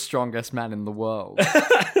like the strongest man in the world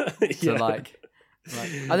to like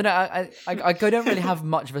Like, I don't know. I don't really have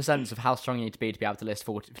much of a sense of how strong you need to be able to lift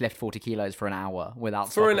 40 kilos for an hour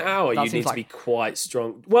without. For an stopping. hour, That you seems need to be quite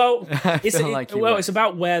strong. Well, it's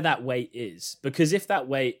about where that weight is, because if that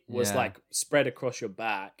weight was like spread across your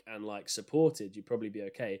back and like supported, you'd probably be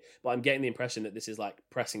okay. But I'm getting the impression that this is like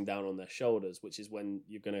pressing down on their shoulders, which is when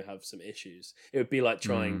you're going to have some issues. It would be like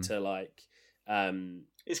trying to like.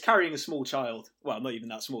 It's carrying a small child. Well, not even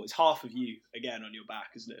that small. It's half of you again on your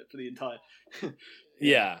back, isn't it? For the entire.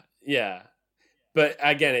 Yeah. But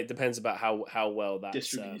again, it depends about how well that's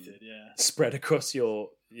distributed. spread across your.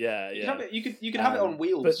 Yeah. You could have it on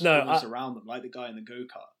wheels, but no, almost around them, like the guy in the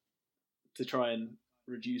go-kart, to try and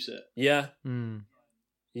reduce it. Yeah.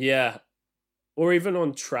 Yeah. Or even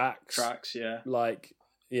on tracks. Like,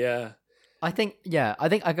 yeah. I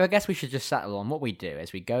guess we should just settle on what we do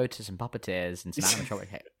is we go to some puppeteers and some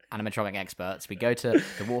animatronic experts. We go to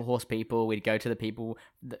the Warhorse people. We'd go to the people,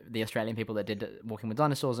 the Australian people that did Walking with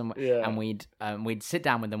Dinosaurs, and we'd sit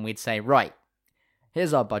down with them. We'd say, right,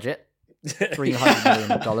 here's our budget, $300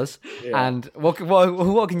 million, and what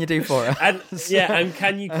can you do for us? And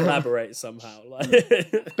can you collaborate somehow?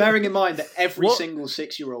 Like, bearing in mind that every single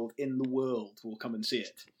 6-year-old in the world will come and see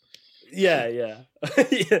it. Yeah.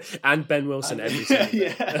 And Ben Wilson every single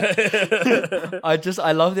day.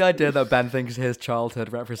 I love the idea that Ben thinks his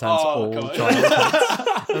childhood represents all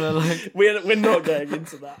childhoods. And like... we're not getting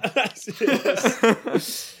into that.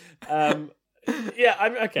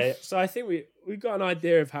 Okay. So I think we've got an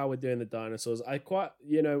idea of how we're doing the dinosaurs. I quite,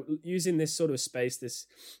 using this sort of space, this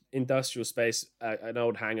industrial space, an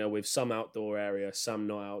old hangar with some outdoor area, some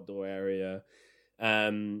not outdoor area.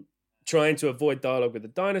 Trying to avoid dialogue with the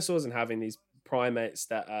dinosaurs and having these primates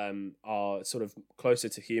that are sort of closer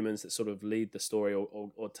to humans that sort of lead the story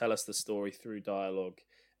or tell us the story through dialogue,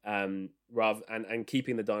 rather and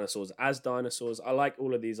keeping the dinosaurs as dinosaurs. I like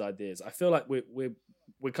all of these ideas. I feel like we're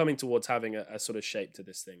coming towards having a sort of shape to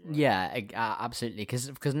this thing, right? Yeah, absolutely.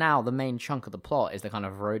 Because now the main chunk of the plot is the kind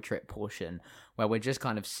of road trip portion where we're just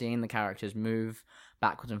kind of seeing the characters move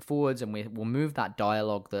backwards and forwards, and we'll move that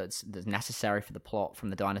dialogue that's necessary for the plot from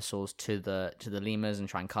the dinosaurs to the lemurs and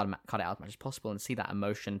try and cut it out as much as possible and see that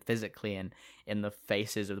emotion physically and in the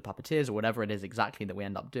faces of the puppeteers or whatever it is exactly that we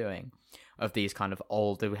end up doing. Of these kind of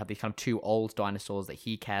we have these kind of two old dinosaurs that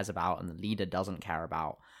he cares about and the leader doesn't care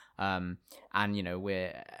about. And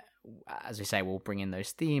we're, as we say, we'll bring in those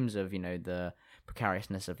themes of the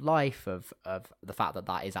precariousness of life, of the fact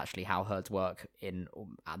that is actually how herds work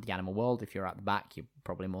at the animal world. If you're at the back, you're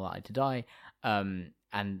probably more likely to die, and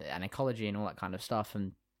ecology and all that kind of stuff,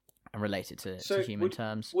 and relate it to human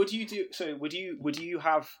terms. Would you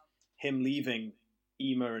have him leaving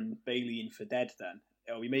Ema and Baleen for dead then?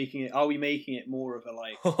 Are we making it more of a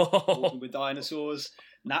like Walking with Dinosaurs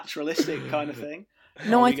naturalistic kind of thing?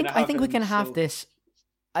 No, I think we can have this.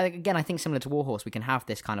 Again, I think similar to Warhorse, we can have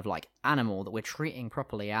this kind of like animal that we're treating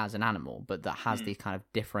properly as an animal, but that has these kind of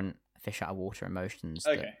different fish out of water emotions.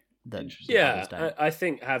 Okay. I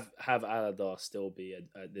think have Aladar still be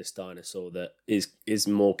this dinosaur that is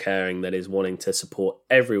more caring, that is wanting to support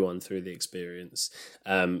everyone through the experience,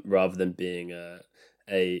 rather than being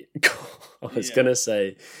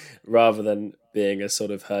rather than being a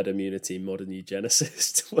sort of herd immunity modern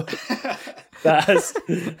eugenicist. That has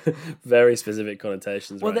very specific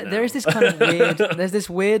connotations. Well, there is this kind of weird. There's this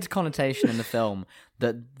weird connotation in the film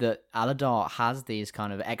that Aladar has these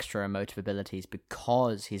kind of extra emotive abilities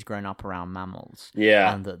because he's grown up around mammals.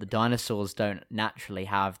 Yeah, and that the dinosaurs don't naturally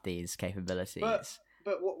have these capabilities.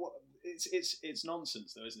 But what it's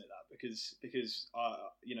nonsense though, isn't it? That because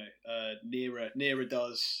Nera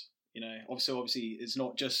does. Obviously it's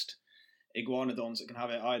not just iguanodons that can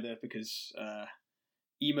have it either, because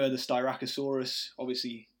Ema the Styracosaurus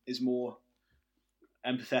obviously is more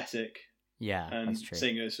empathetic. Yeah, and that's true.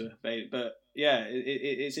 Same goes for Bailey. But yeah,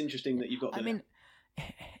 it's interesting that you've got. I mean,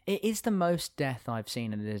 it is the most death I've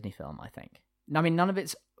seen in a Disney film, I think. I mean, none of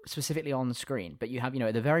it's specifically on the screen, but you have,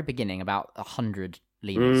 at the very beginning, about 100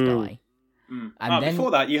 lemurs die. And then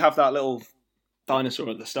before that, you have that little dinosaur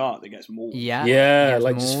at the start that gets mauled. Yeah,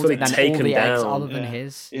 like just fully taken down. Eggs other than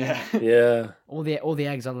his. Yeah. All the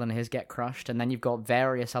eggs other than his get crushed, and then you've got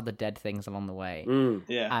various other dead things along the way.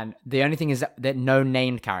 Yeah. And the only thing is that no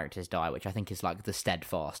named characters die, which I think is like the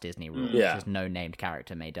steadfast Disney rule. Yeah. Which is no named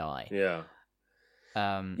character may die. Yeah.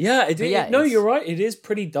 Yeah, no, you're right. It is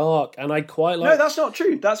pretty dark, and I quite like. No, that's not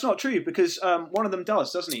true. That's not true, because one of them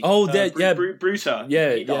doesn't he? Oh, Bruta.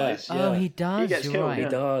 Yeah, he dies. Yeah. Oh, he does. He gets killed. Right. He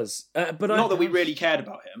does. But not that we really cared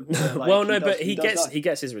about him. But he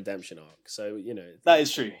gets his redemption arc. So that is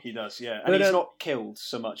true. He does. Yeah, and he's not killed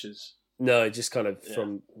so much as. No, just kind of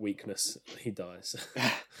from weakness, he dies.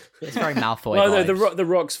 It's very Malfoy. Well, no, vibes. the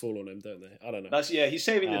rocks fall on him, don't they? I don't know. He's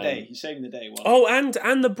saving the day. He's saving the day.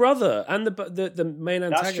 And the brother and the main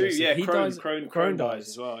antagonist. That's true. Yeah, he Crone dies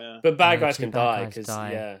as well. Yeah, but bad guys can die because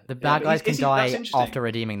the bad guys can die after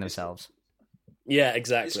redeeming themselves. Yeah,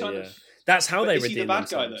 exactly. That's how they redeem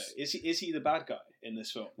themselves. Is he the bad guy in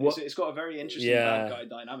this film? It's got a very interesting bad guy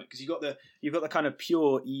dynamic because you've got the kind of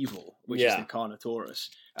pure evil, which is the Carnotaurus,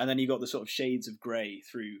 and then you got the sort of shades of grey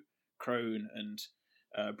through Crone and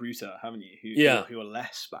Bruta, haven't you? Who are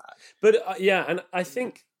less bad. But and I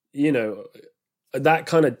think that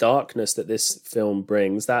kind of darkness that this film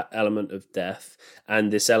brings, that element of death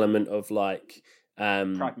and this element of like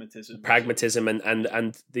pragmatism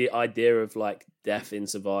and the idea of like death in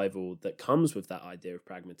survival that comes with that idea of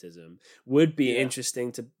pragmatism would be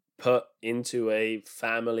interesting to put into a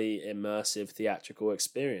family immersive theatrical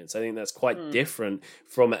experience. I think that's quite different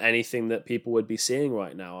from anything that people would be seeing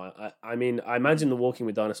right now. I mean, I imagine the Walking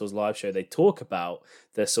with Dinosaurs live show, they talk about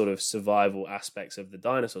the sort of survival aspects of the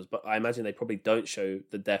dinosaurs, but I imagine they probably don't show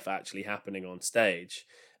the death actually happening on stage.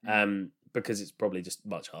 Because it's probably just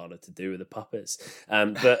much harder to do with the puppets.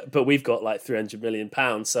 But we've got like £300 million,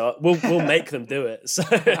 so we'll make them do it. So,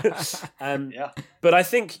 But I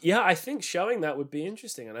think showing that would be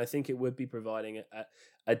interesting, and I think it would be providing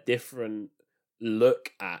a different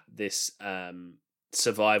look at this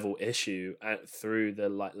survival issue through the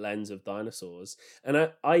like lens of dinosaurs. And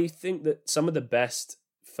I think that some of the best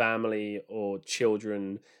family or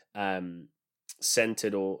children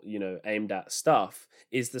centered or aimed at stuff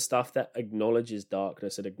is the stuff that acknowledges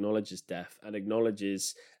darkness, and acknowledges death, and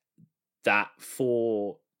acknowledges that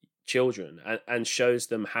for children and shows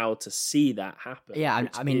them how to see that happen. Yeah,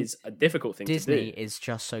 I mean, it's a difficult thing Disney to do. is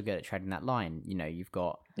just so good at treading that line. You've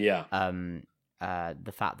got the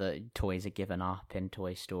fact that toys are given up in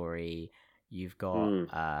Toy Story. You've got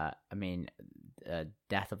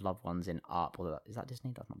death of loved ones in Up. Although, is that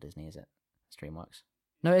Disney? That's not Disney, is it? It's DreamWorks.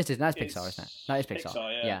 No, it's Disney. That's Pixar, isn't it? No, it's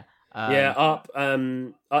Pixar. Yeah. Up,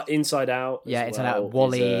 Inside Out. Inside Out.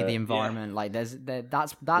 WALL-E, the environment. Like, that's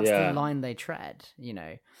the line they tread.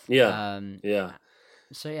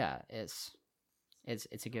 So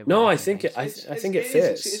it's a good. No, way I think it. I think it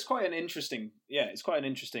fits. It's quite an interesting. Yeah, it's quite an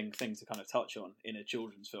interesting thing to kind of touch on in a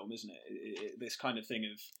children's film, isn't it? This kind of thing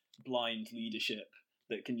of blind leadership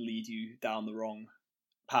that can lead you down the wrong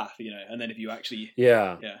path, and then if you actually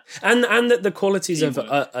and that the qualities of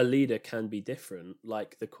a leader can be different,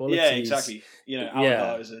 like the qualities exactly,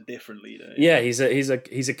 Aladar is a different leader. He's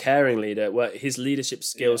a caring leader where his leadership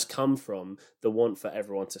skills come from the want for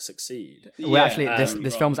everyone to succeed.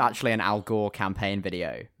 This film's actually an Al Gore campaign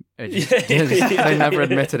video. They never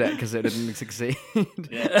admitted it because it didn't succeed.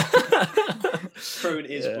 Crone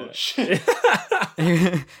is Bush.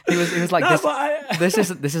 he was like, this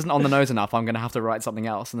isn't on the nose enough. I'm going to have to write something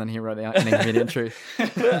else, and then he wrote the inconvenient truth.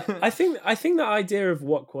 I think the idea of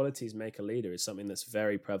what qualities make a leader is something that's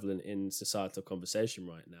very prevalent in societal conversation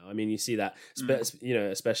right now. I mean, you see that,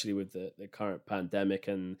 especially with the current pandemic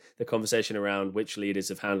and the conversation around which leaders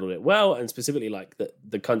have handled it well, and specifically like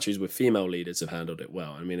the countries with female leaders have handled it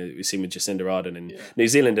well. I mean, we've seen with Jacinda Ardern in New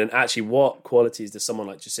Zealand, and actually, what qualities does someone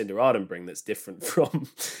like Jacinda Ardern bring that's different from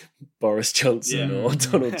Boris Johnson or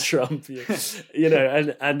Donald Trump?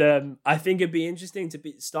 And I think it'd be interesting to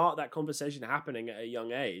start that conversation happening at a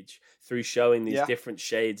young age through showing these different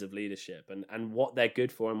shades of leadership and what they're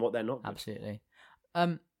good for and what they're not. Absolutely.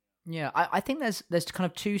 I think there's kind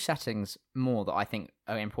of two settings more that I think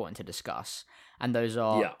are important to discuss, and those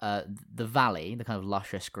are the valley, the kind of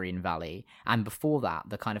luscious green valley, and before that,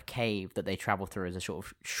 the kind of cave that they travel through as a sort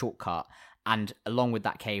of shortcut, and along with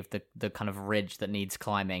that cave, the kind of ridge that needs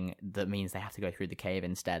climbing that means they have to go through the cave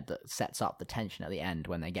instead, that sets up the tension at the end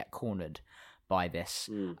when they get cornered by this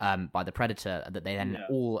by the predator that they then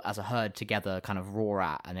all as a herd together kind of roar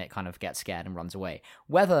at, and it kind of gets scared and runs away.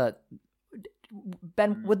 Whether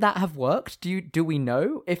Ben, would that have worked? Do we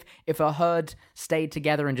know if a herd stayed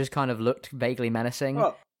together and just kind of looked vaguely menacing?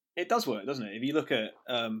 Well, it does work, doesn't it? If you look at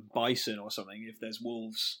bison or something, if there's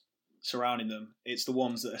wolves surrounding them, it's the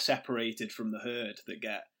ones that are separated from the herd that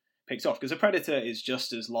get picked off, because a predator is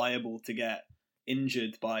just as liable to get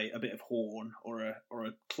injured by a bit of horn or a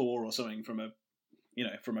claw or something from a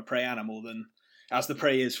prey animal than as the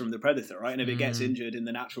prey is from the predator, right? And if it gets injured in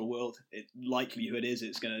the natural world, likelihood is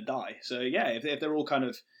it's going to die. So if they're all kind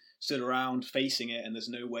of stood around facing it and there's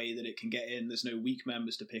no way that it can get in, there's no weak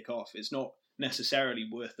members to pick off, it's not necessarily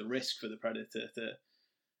worth the risk for the predator to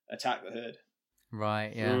attack the herd.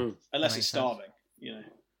 Right, yeah. Unless it's starving,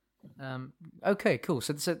 Okay, cool.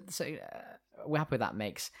 So we're happy with that.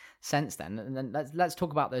 Makes sense then. And then let's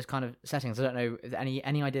talk about those kind of settings. I don't know,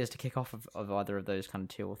 any ideas to kick off of either of those kind of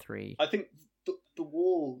 2 or 3? I think the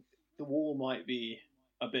wall might be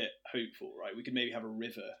a bit hopeful, right? We could maybe have a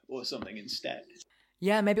river or something instead.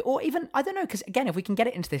 Yeah, maybe, or even, I don't know, because again, if we can get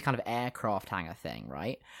it into this kind of aircraft hangar thing,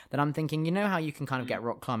 right? Then I'm thinking, you know how you can kind of get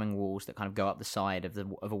rock climbing walls that kind of go up the side of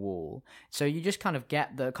a wall. So you just kind of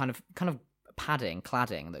get the kind of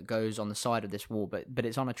cladding that goes on the side of this wall, but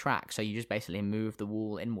it's on a track. So you just basically move the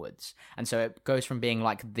wall inwards, and so it goes from being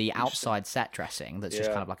like the outside set dressing that's just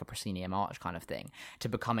kind of like a proscenium arch kind of thing to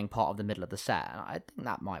becoming part of the middle of the set. And I think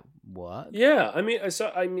that might work. Yeah, I mean,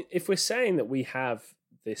 if we're saying that we have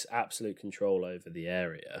this absolute control over the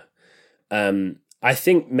area, I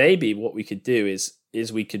think maybe what we could do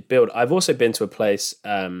is we could build. I've also been to a place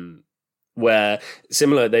where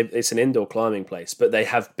it's an indoor climbing place, but they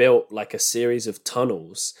have built like a series of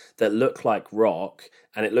tunnels that look like rock,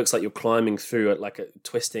 and it looks like you're climbing through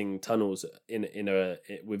twisting tunnels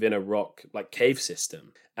within a rock like cave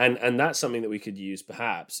system, and that's something that we could use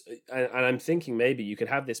perhaps. And I'm thinking maybe you could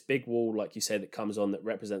have this big wall, like you say, that comes on that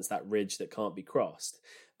represents that ridge that can't be crossed.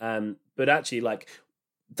 But actually, like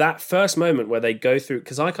that first moment where they go through,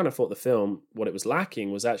 because I kind of thought the film, what it was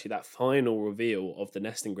lacking was actually that final reveal of the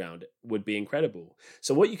nesting ground would be incredible.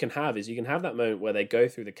 So what you can have is that moment where they go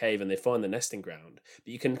through the cave and they find the nesting ground, but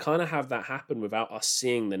you can kind of have that happen without us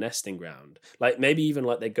seeing the nesting ground. Like maybe even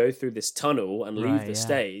like they go through this tunnel and leave the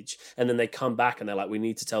stage, and then they come back and they're like, we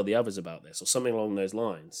need to tell the others about this, or something along those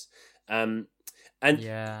lines. And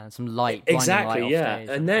some light, exactly, light yeah. stage,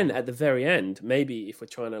 and then at the very end, maybe if we're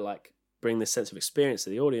trying to like bring this sense of experience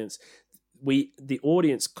to the audience, the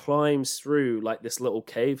audience climbs through like this little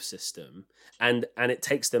cave system, and it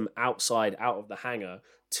takes them out of the hangar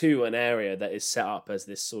to an area that is set up as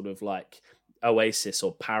this sort of like oasis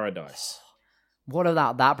or paradise. What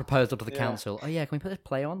about that proposal to the council? Oh yeah, can we put this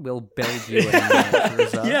play on? We'll build you a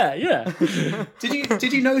reserve. Yeah.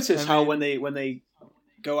 Did you notice how when they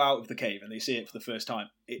go out of the cave and they see it for the first time,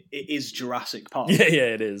 it is Jurassic Park? Yeah,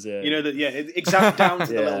 it is. Yeah, you know that. Yeah, exactly down to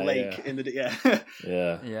the little lake in the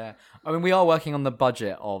yeah. I mean, we are working on the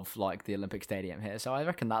budget of like the Olympic Stadium here, so I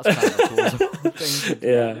reckon that's kind of a plausible thing to do.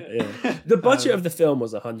 Yeah. The budget of the film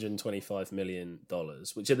was $125 million,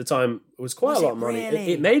 which at the time was quite a lot of money.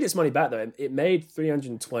 Really? It made its money back though. It made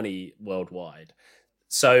 320 worldwide.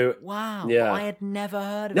 So wow, yeah. I had never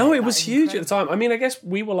heard of it. No, it was huge at the time. I mean, I guess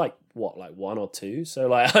we were like 1 or 2. So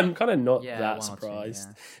like, I'm kind of not that surprised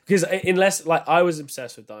because unless like I was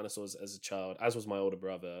obsessed with dinosaurs as a child, as was my older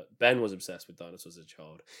brother. Ben was obsessed with dinosaurs as a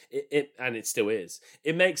child. And it still is.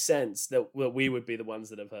 It makes sense that we would be the ones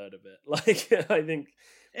that have heard of it. Like, I think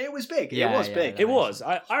it was big. Yeah, it was big. It was.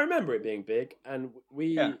 I remember it being big, and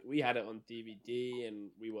we had it on DVD and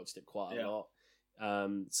we watched it quite a lot.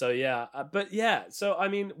 So I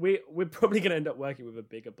mean, we're probably going to end up working with a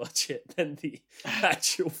bigger budget than the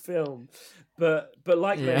actual film, but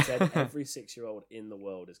like Ben said, every 6-year-old in the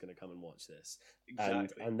world is going to come and watch this,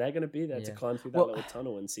 and they're going to be there to climb through that little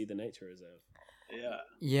tunnel and see the nature reserve.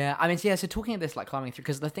 Yeah. I mean, so talking of this, like climbing through,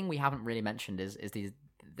 because the thing we haven't really mentioned is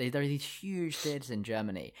there are these huge theaters in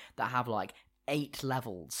Germany that have like 8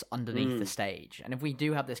 levels underneath the stage, and if we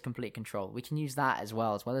do have this complete control, we can use that as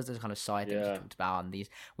well as those kind of side things you talked about, and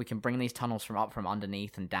we can bring these tunnels from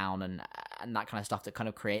underneath and down and that kind of stuff to kind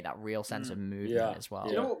of create that real sense of movement as well.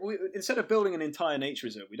 You know what? Instead of building an entire nature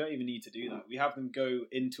reserve, we don't even need to do that. We have them go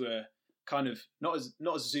into a kind of not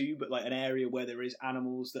a zoo, but like an area where there is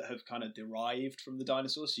animals that have kind of derived from the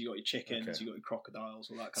dinosaurs. So you got your chickens, you got your crocodiles,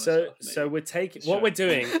 all that kind of stuff. So we're taking what we're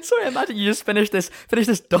doing. Sorry, imagine you just finish this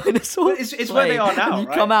dinosaur. It's where they are now. And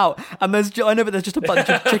you come out, and there's just a bunch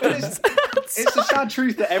of chickens. It's the sad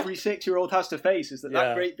truth that every 6-year-old has to face is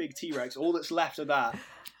that great big T-Rex. All that's left of that.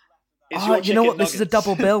 You know what? This is a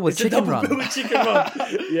double bill with Chicken Run.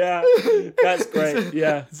 Yeah, that's great.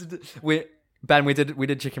 Yeah, Ben, we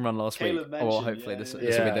did Chicken Run last week, or hopefully this will be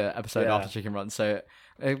the episode after Chicken Run. So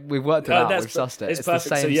we've worked it out, we've sussed it. It's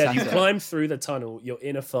perfect. So yeah, you climb through the tunnel, you're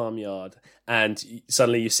in a farmyard, and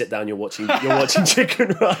suddenly you sit down, you're watching Chicken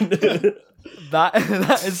Run.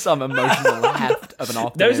 That is some emotional heft of an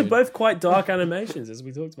afternoon. Those are both quite dark animations, as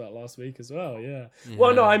we talked about last week as well. Yeah.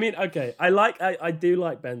 Well, no, I mean, okay, I do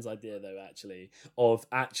like Ben's idea though, of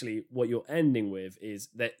what you're ending with is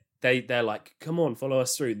that they're like, come on, follow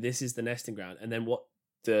us through. This is the nesting ground, and then what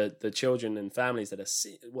the children and families that are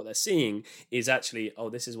what they're seeing is actually,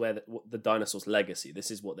 this is where the dinosaurs' legacy.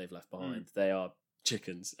 This is what they've left behind. They are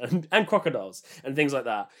chickens and crocodiles and things like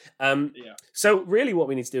that. So really, what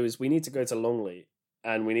we need to do is we need to go to Longley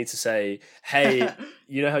and we need to say, hey,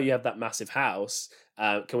 you know how you have that massive house?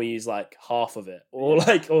 Can we use like half of it, or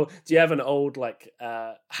do you have an old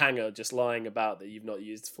hanger just lying about that you've not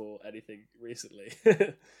used for anything recently?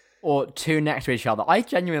 Or two next to each other. I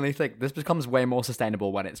genuinely think this becomes way more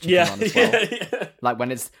sustainable when it's chicken run as well. Yeah. Like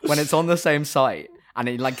when it's on the same site, and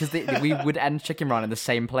because we would end chicken run in the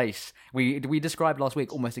same place. We described last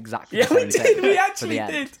week almost exactly the same thing. We actually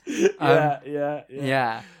did.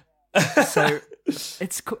 Yeah. So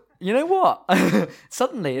it's you know what?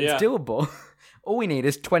 Suddenly it's doable. All we need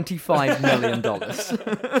is $25 million.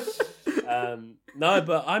 No,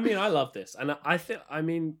 but I mean, I love this, and I think,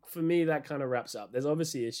 for me, that kind of wraps up. There's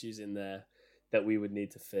obviously issues in there that we would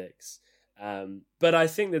need to fix, but I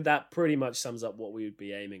think that pretty much sums up what we would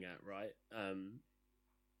be aiming at, right?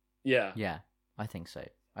 Yeah, I think so.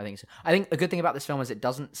 I think the good thing about this film is it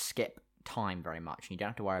doesn't skip time very much, and you don't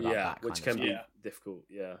have to worry about that. Which can be difficult.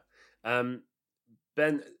 Yeah.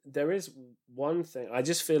 Ben, there is one thing. I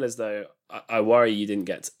just feel as though I worry you didn't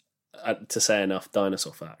get to say enough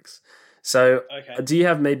dinosaur facts. So, do you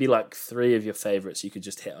have maybe like 3 of your favorites you could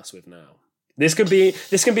just hit us with now? This can be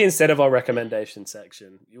instead of our recommendation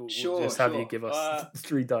section. We'll just have you give us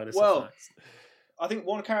 3 dinosaur facts. I think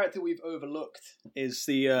one character we've overlooked is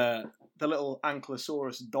the little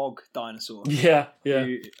ankylosaurus dog dinosaur. Yeah.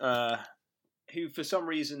 Who for some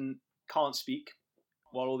reason can't speak,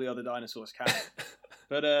 while all the other dinosaurs can.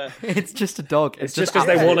 But it's just a dog. It's just because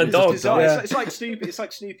they want a dog. It's like Snoopy. It's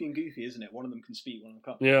like Snoopy and Goofy, isn't it? One of them can speak, one of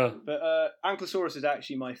them can't. Yeah. But Ankylosaurus is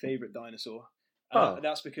actually my favourite dinosaur.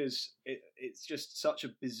 That's because it's just such a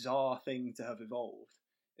bizarre thing to have evolved.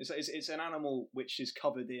 It's an animal which is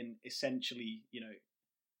covered in essentially,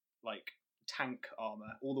 like tank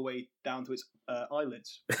armour all the way down to its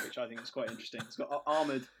eyelids, which I think is quite interesting. It's got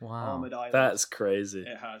armoured eyelids. That's crazy.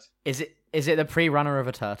 It has. Is it the pre-runner of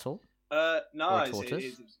a turtle? No,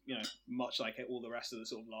 it's much like all the rest of the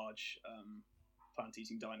sort of large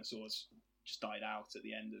plant-eating dinosaurs just died out at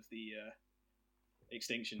the end of the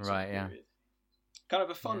extinction period. Kind of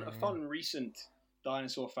a fun recent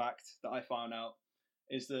dinosaur fact that I found out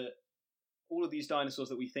is that all of these dinosaurs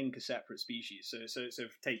that we think are separate species. So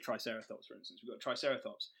take Triceratops for instance. We've got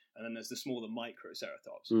Triceratops, and then there's the smaller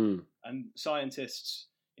Microceratops. And scientists,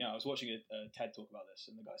 I was watching a TED talk about this,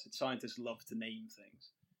 and the guy said scientists love to name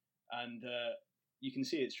things. And you can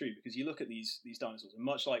see it's true because you look at these dinosaurs, and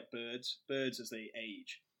much like birds as they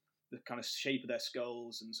age, the kind of shape of their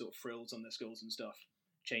skulls and sort of frills on their skulls and stuff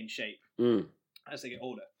change shape as they get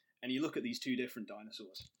older. And you look at these 2 different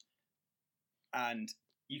dinosaurs, and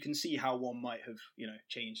you can see how one might have,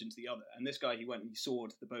 changed into the other. And this guy, he went and he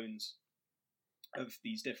sawed the bones of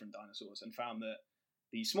these different dinosaurs and found that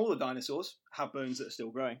the smaller dinosaurs have bones that are still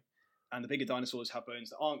growing, and the bigger dinosaurs have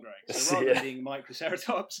bones that aren't growing. So rather than being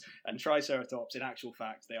Microceratops and Triceratops, in actual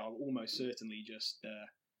fact, they are almost certainly just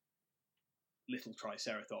little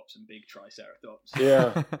Triceratops and big Triceratops.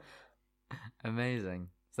 Yeah. Amazing.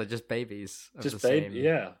 So just babies. Just baby.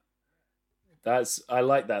 Yeah. I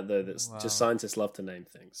like that though. That's just scientists love to name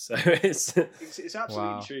things. So it's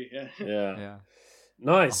absolutely true. Yeah. Yeah.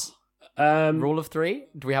 Nice. Rule of 3.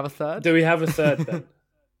 Do we have a third? Do we have a third then?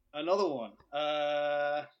 Another one.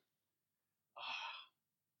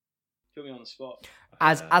 Put me on the spot.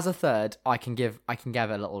 As a third, I can give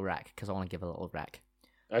a little rec because I want to give a little rec.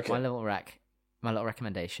 Okay. My little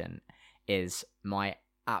recommendation is my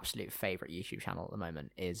absolute favorite YouTube channel at the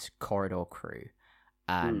moment is Corridor Crew.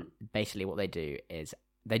 And basically what they do is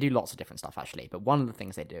they do lots of different stuff actually, but one of the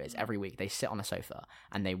things they do is every week they sit on a sofa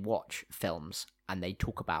and they watch films and they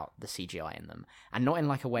talk about the CGI in them, and not in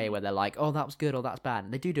like a way where they're like, oh, that was good or that's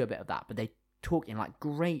bad. They do a bit of that, but they talk in like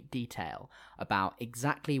great detail about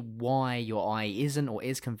exactly why your eye isn't or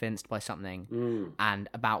is convinced by something and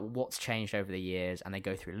about what's changed over the years. And they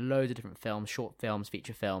go through loads of different films, short films,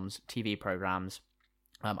 feature films, TV programs.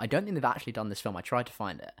 I don't think they've actually done this film. I tried to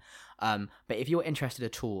find it. But if you're interested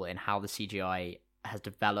at all in how the CGI has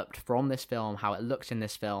developed from this film, how it looks in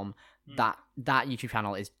this film, that YouTube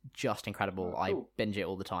channel is just incredible. Cool. I binge it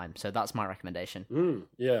all the time. So that's my recommendation.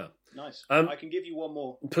 Yeah. Nice. I can give you one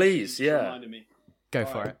more. Please, reminded me. Go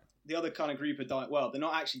for it. The other kind of group of they're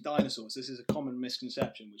not actually dinosaurs. This is a common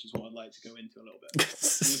misconception, which is what I'd like to go into a little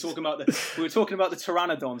bit. we were talking about the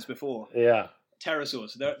pteranodons before. Yeah.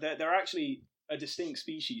 Pterosaurs. They're actually a distinct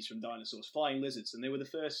species from dinosaurs, flying lizards, and they were the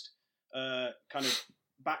first kind of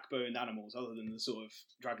backboned animals, other than the sort of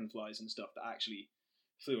dragonflies and stuff, that actually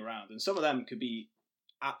flew around. And some of them could be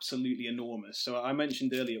absolutely enormous. So I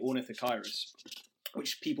mentioned earlier Ornithochirus,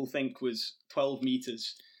 which people think was 12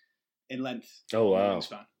 meters in length. Oh wow!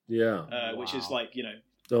 Wingspan, yeah, which is like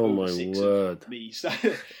Oh over my 6 word! of these.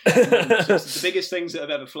 It's the biggest things that have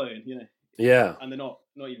ever flown, Yeah. and they're not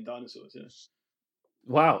even dinosaurs.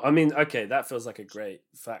 Wow. I mean, okay, that feels like a great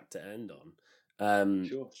fact to end on.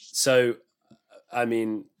 Sure. So, I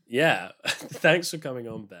mean, yeah. Thanks for coming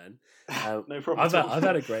on, Ben. No problem. I've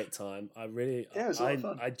had a great time. I really, Yeah, it was a lot of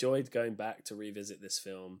fun. I enjoyed going back to revisit this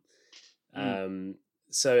film.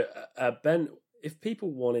 So, Ben, if people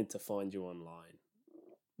wanted to find you online,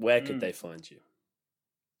 where could they find you?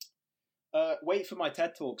 Wait for my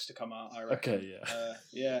TED Talks to come out, I reckon. Okay, yeah.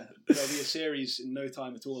 Yeah, there'll be a series in no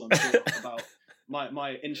time at all, I'm sure, about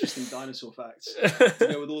my interesting dinosaur facts. To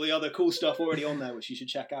go with all the other cool stuff already on there, which you should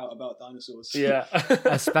check out about dinosaurs. Yeah.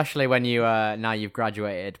 Especially when you now you've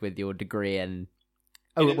graduated with your degree in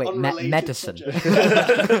medicine. Yeah,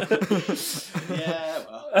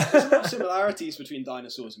 well, there's a lot of similarities between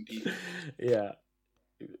dinosaurs and people. Yeah.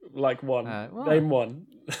 Like one. Well. Name one.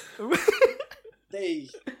 They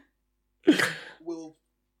will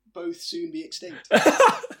both soon be extinct.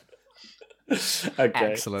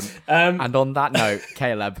 Okay. Excellent. And on that note,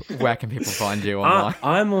 Caleb, where can people find you online?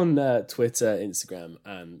 I'm on Twitter, Instagram,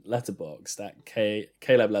 and Letterboxd at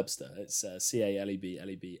Caleb Lebster. It's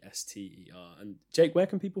CALEBLEBSTER. And Jake, where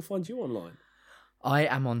can people find you online? I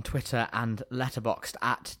am on Twitter and Letterboxd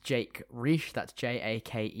at Jake Reesh. That's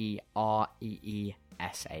JakeReesh.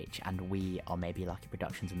 And we are Maybe You Like It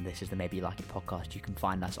Productions, and this is the Maybe You Like It podcast. You can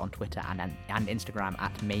find us on Twitter and Instagram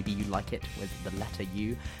at Maybe You Like It with the letter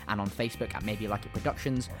U, and on Facebook at Maybe You Like It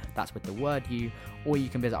Productions. That's with the word U. Or you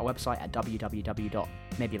can visit our website at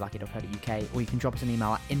www.maybeyoulikeit.co.uk, or you can drop us an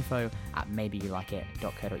email at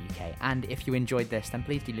info@maybeyoulikeit.co.uk. And if you enjoyed this, then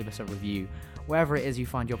please do leave us a review wherever it is you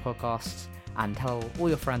find your podcasts, and tell all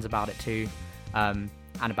your friends about it too.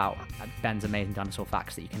 And about Ben's amazing dinosaur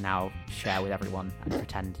facts that you can now share with everyone and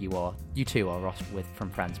pretend you too are Ross from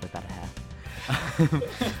Friends with better hair.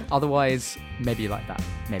 Otherwise, maybe you like that,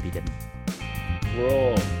 maybe you didn't.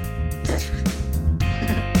 Raw.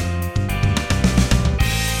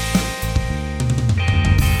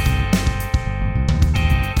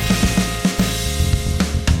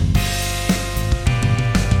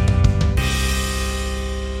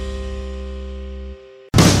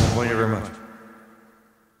 Thank you very much.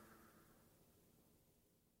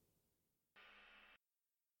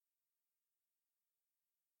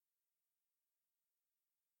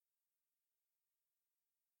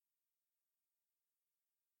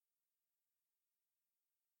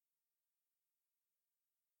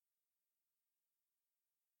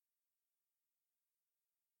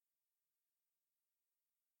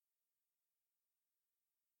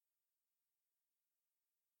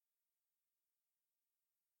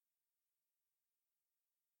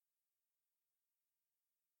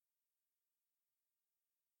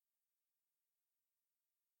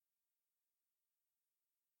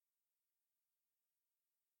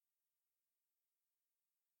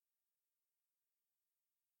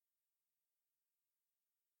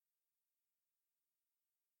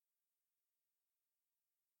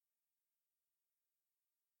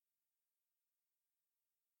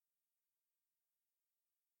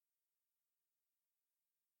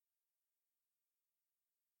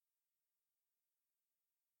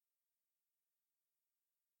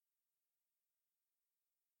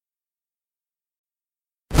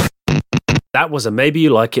 That was a Maybe You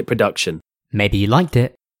Like It production. Maybe you liked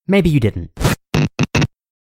it, maybe you didn't.